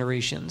kids for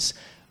generations,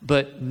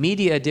 but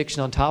media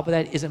addiction on top of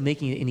that isn't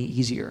making it any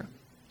easier.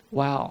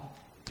 Wow.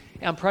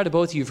 And I'm proud of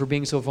both of you for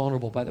being so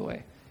vulnerable, by the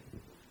way.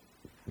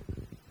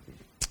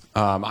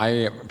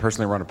 I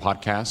personally run a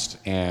podcast,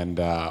 and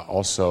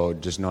also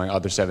just knowing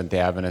other Seventh-day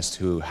Adventists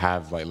who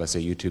have, like, let's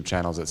say, YouTube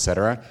channels,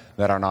 etc.,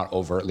 that are not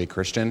overtly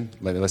Christian.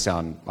 Like, let's say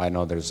I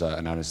know there's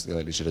an Adventist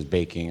lady, she does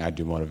baking, I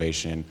do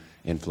motivation,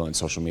 influence,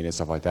 social media,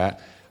 stuff like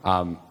that.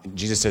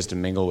 Jesus says to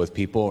mingle with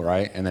people,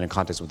 right? And then in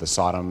context with the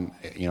Sodom,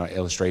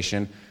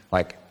 illustration,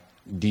 like,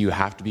 do you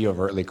have to be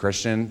overtly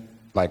Christian,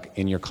 like,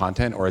 in your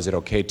content, or is it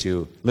okay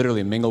to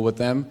literally mingle with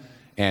them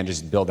and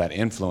just build that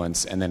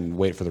influence and then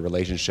wait for the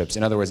relationships?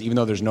 In other words, even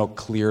though there's no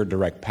clear,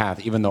 direct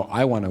path, even though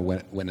I want to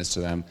witness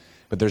to them,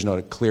 but there's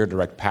no clear,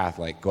 direct path,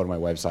 like, go to my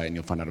website and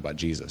you'll find out about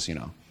Jesus,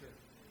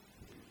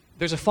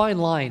 There's a fine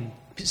line.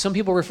 Some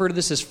people refer to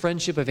this as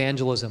friendship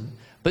evangelism,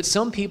 but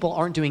some people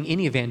aren't doing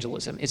any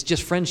evangelism. It's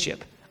just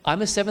friendship.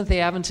 I'm a Seventh-day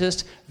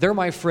Adventist. They're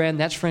my friend.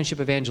 That's friendship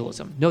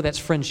evangelism. No, that's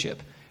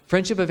friendship.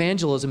 Friendship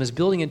evangelism is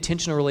building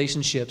intentional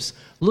relationships,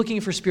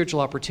 looking for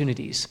spiritual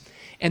opportunities.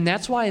 And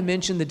that's why I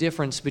mentioned the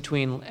difference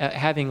between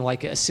having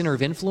like a center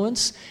of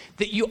influence,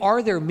 that you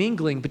are there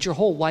mingling, but your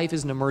whole life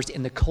isn't immersed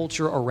in the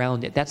culture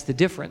around it. That's the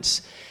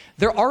difference.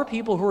 There are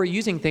people who are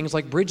using things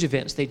like bridge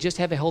events. They just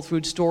have a health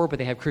food store, but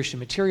they have Christian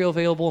material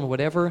available and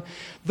whatever.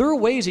 There are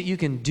ways that you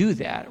can do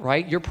that,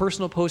 right? Your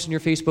personal post on your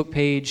Facebook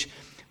page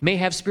may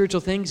have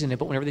spiritual things in it,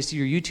 but whenever they see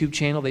your YouTube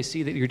channel, they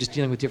see that you're just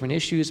dealing with different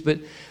issues. But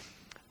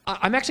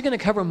I'm actually going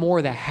to cover more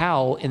of the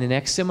how in the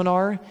next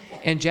seminar,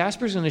 and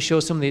Jasper's going to show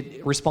some of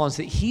the response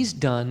that he's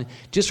done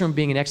just from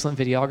being an excellent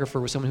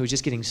videographer with someone who's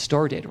just getting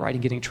started, right,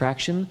 and getting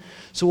traction.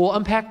 So we'll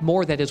unpack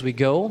more of that as we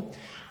go.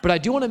 But I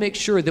do want to make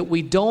sure that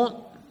we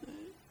don't,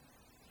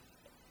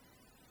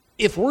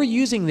 if we're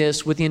using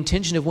this with the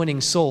intention of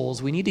winning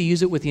souls, we need to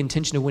use it with the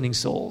intention of winning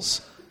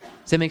souls.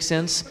 Does that make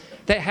sense?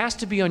 That has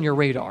to be on your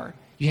radar.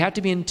 You have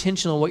to be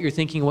intentional in what you're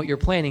thinking, what you're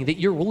planning, that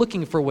you're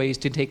looking for ways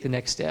to take the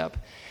next step,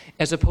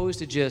 as opposed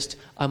to just,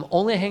 I'm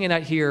only hanging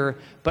out here,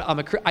 but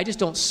I just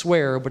don't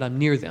swear, but I'm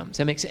near them. Does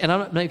that make sense? And I'm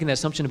not making that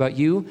assumption about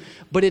you,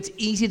 but it's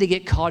easy to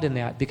get caught in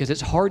that because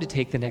it's hard to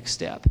take the next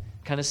step.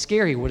 Kind of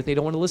scary. What if they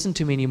don't want to listen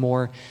to me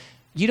anymore?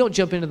 You don't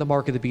jump into the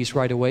mark of the beast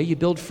right away. You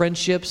build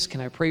friendships. Can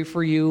I pray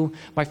for you?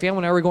 My family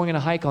and I were going on a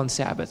hike on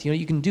Sabbath.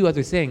 You can do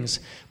other things.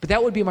 But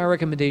that would be my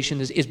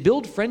recommendation is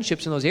build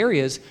friendships in those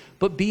areas,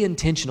 but be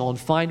intentional and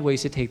find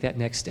ways to take that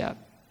next step.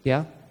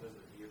 Yeah?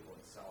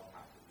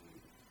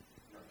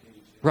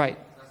 Right.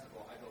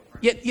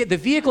 Yeah, the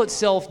vehicle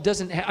itself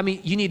doesn't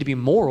you need to be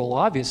moral,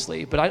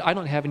 obviously, but I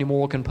don't have any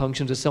moral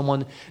compunctions as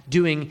someone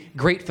doing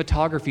great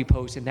photography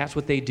posts, and that's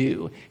what they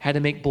do, how to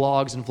make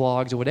blogs and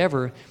vlogs or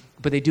whatever,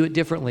 but they do it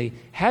differently.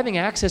 Having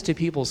access to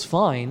people is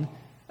fine.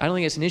 I don't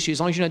think it's an issue, as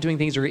long as you're not doing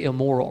things that are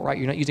immoral, right?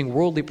 You're not using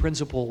worldly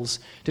principles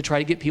to try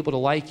to get people to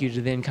like you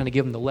to then kind of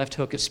give them the left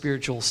hook of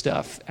spiritual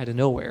stuff out of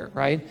nowhere,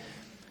 right?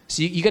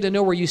 So you got to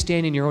know where you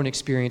stand in your own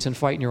experience and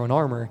fight in your own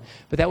armor,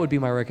 but that would be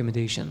my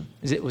recommendation.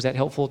 Was that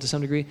helpful to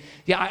some degree?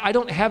 Yeah, I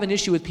don't have an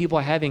issue with people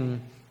having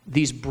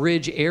these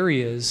bridge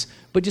areas,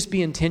 but just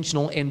be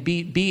intentional and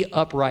be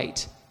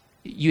upright.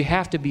 You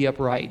have to be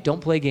upright.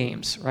 Don't play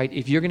games, right?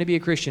 If you're going to be a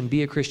Christian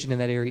in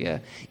that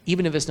area,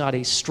 even if it's not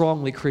a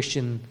strongly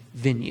Christian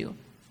venue.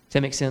 Does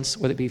that make sense?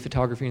 Whether it be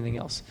photography or anything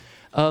else.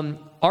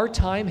 Our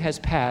time has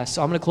passed,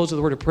 so I'm going to close with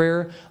a word of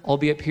prayer. I'll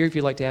be up here if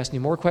you'd like to ask any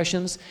more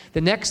questions.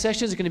 The next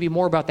session is going to be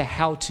more about the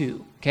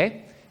how-to,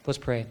 okay? Let's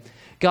pray.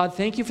 God,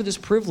 thank you for this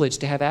privilege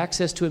to have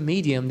access to a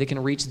medium that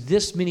can reach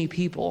this many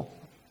people.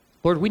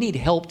 Lord, we need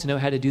help to know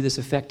how to do this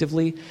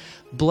effectively.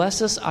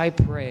 Bless us, I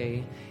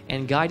pray,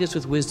 and guide us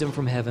with wisdom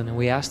from heaven. And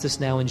we ask this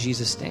now in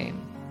Jesus'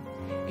 name.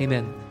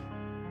 Amen.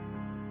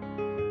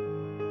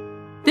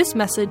 This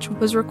message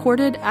was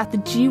recorded at the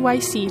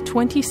GYC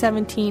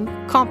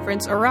 2017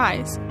 Conference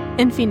Arise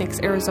in Phoenix,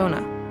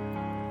 Arizona.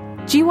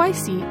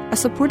 GYC, a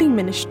supporting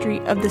ministry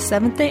of the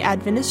Seventh-day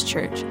Adventist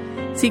Church,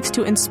 seeks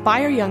to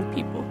inspire young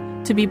people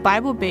to be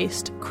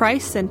Bible-based,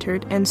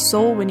 Christ-centered, and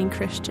soul-winning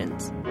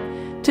Christians.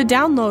 To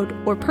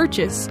download or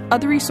purchase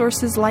other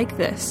resources like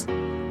this,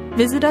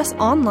 visit us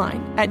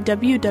online at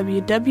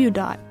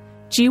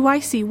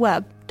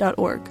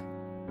www.gycweb.org.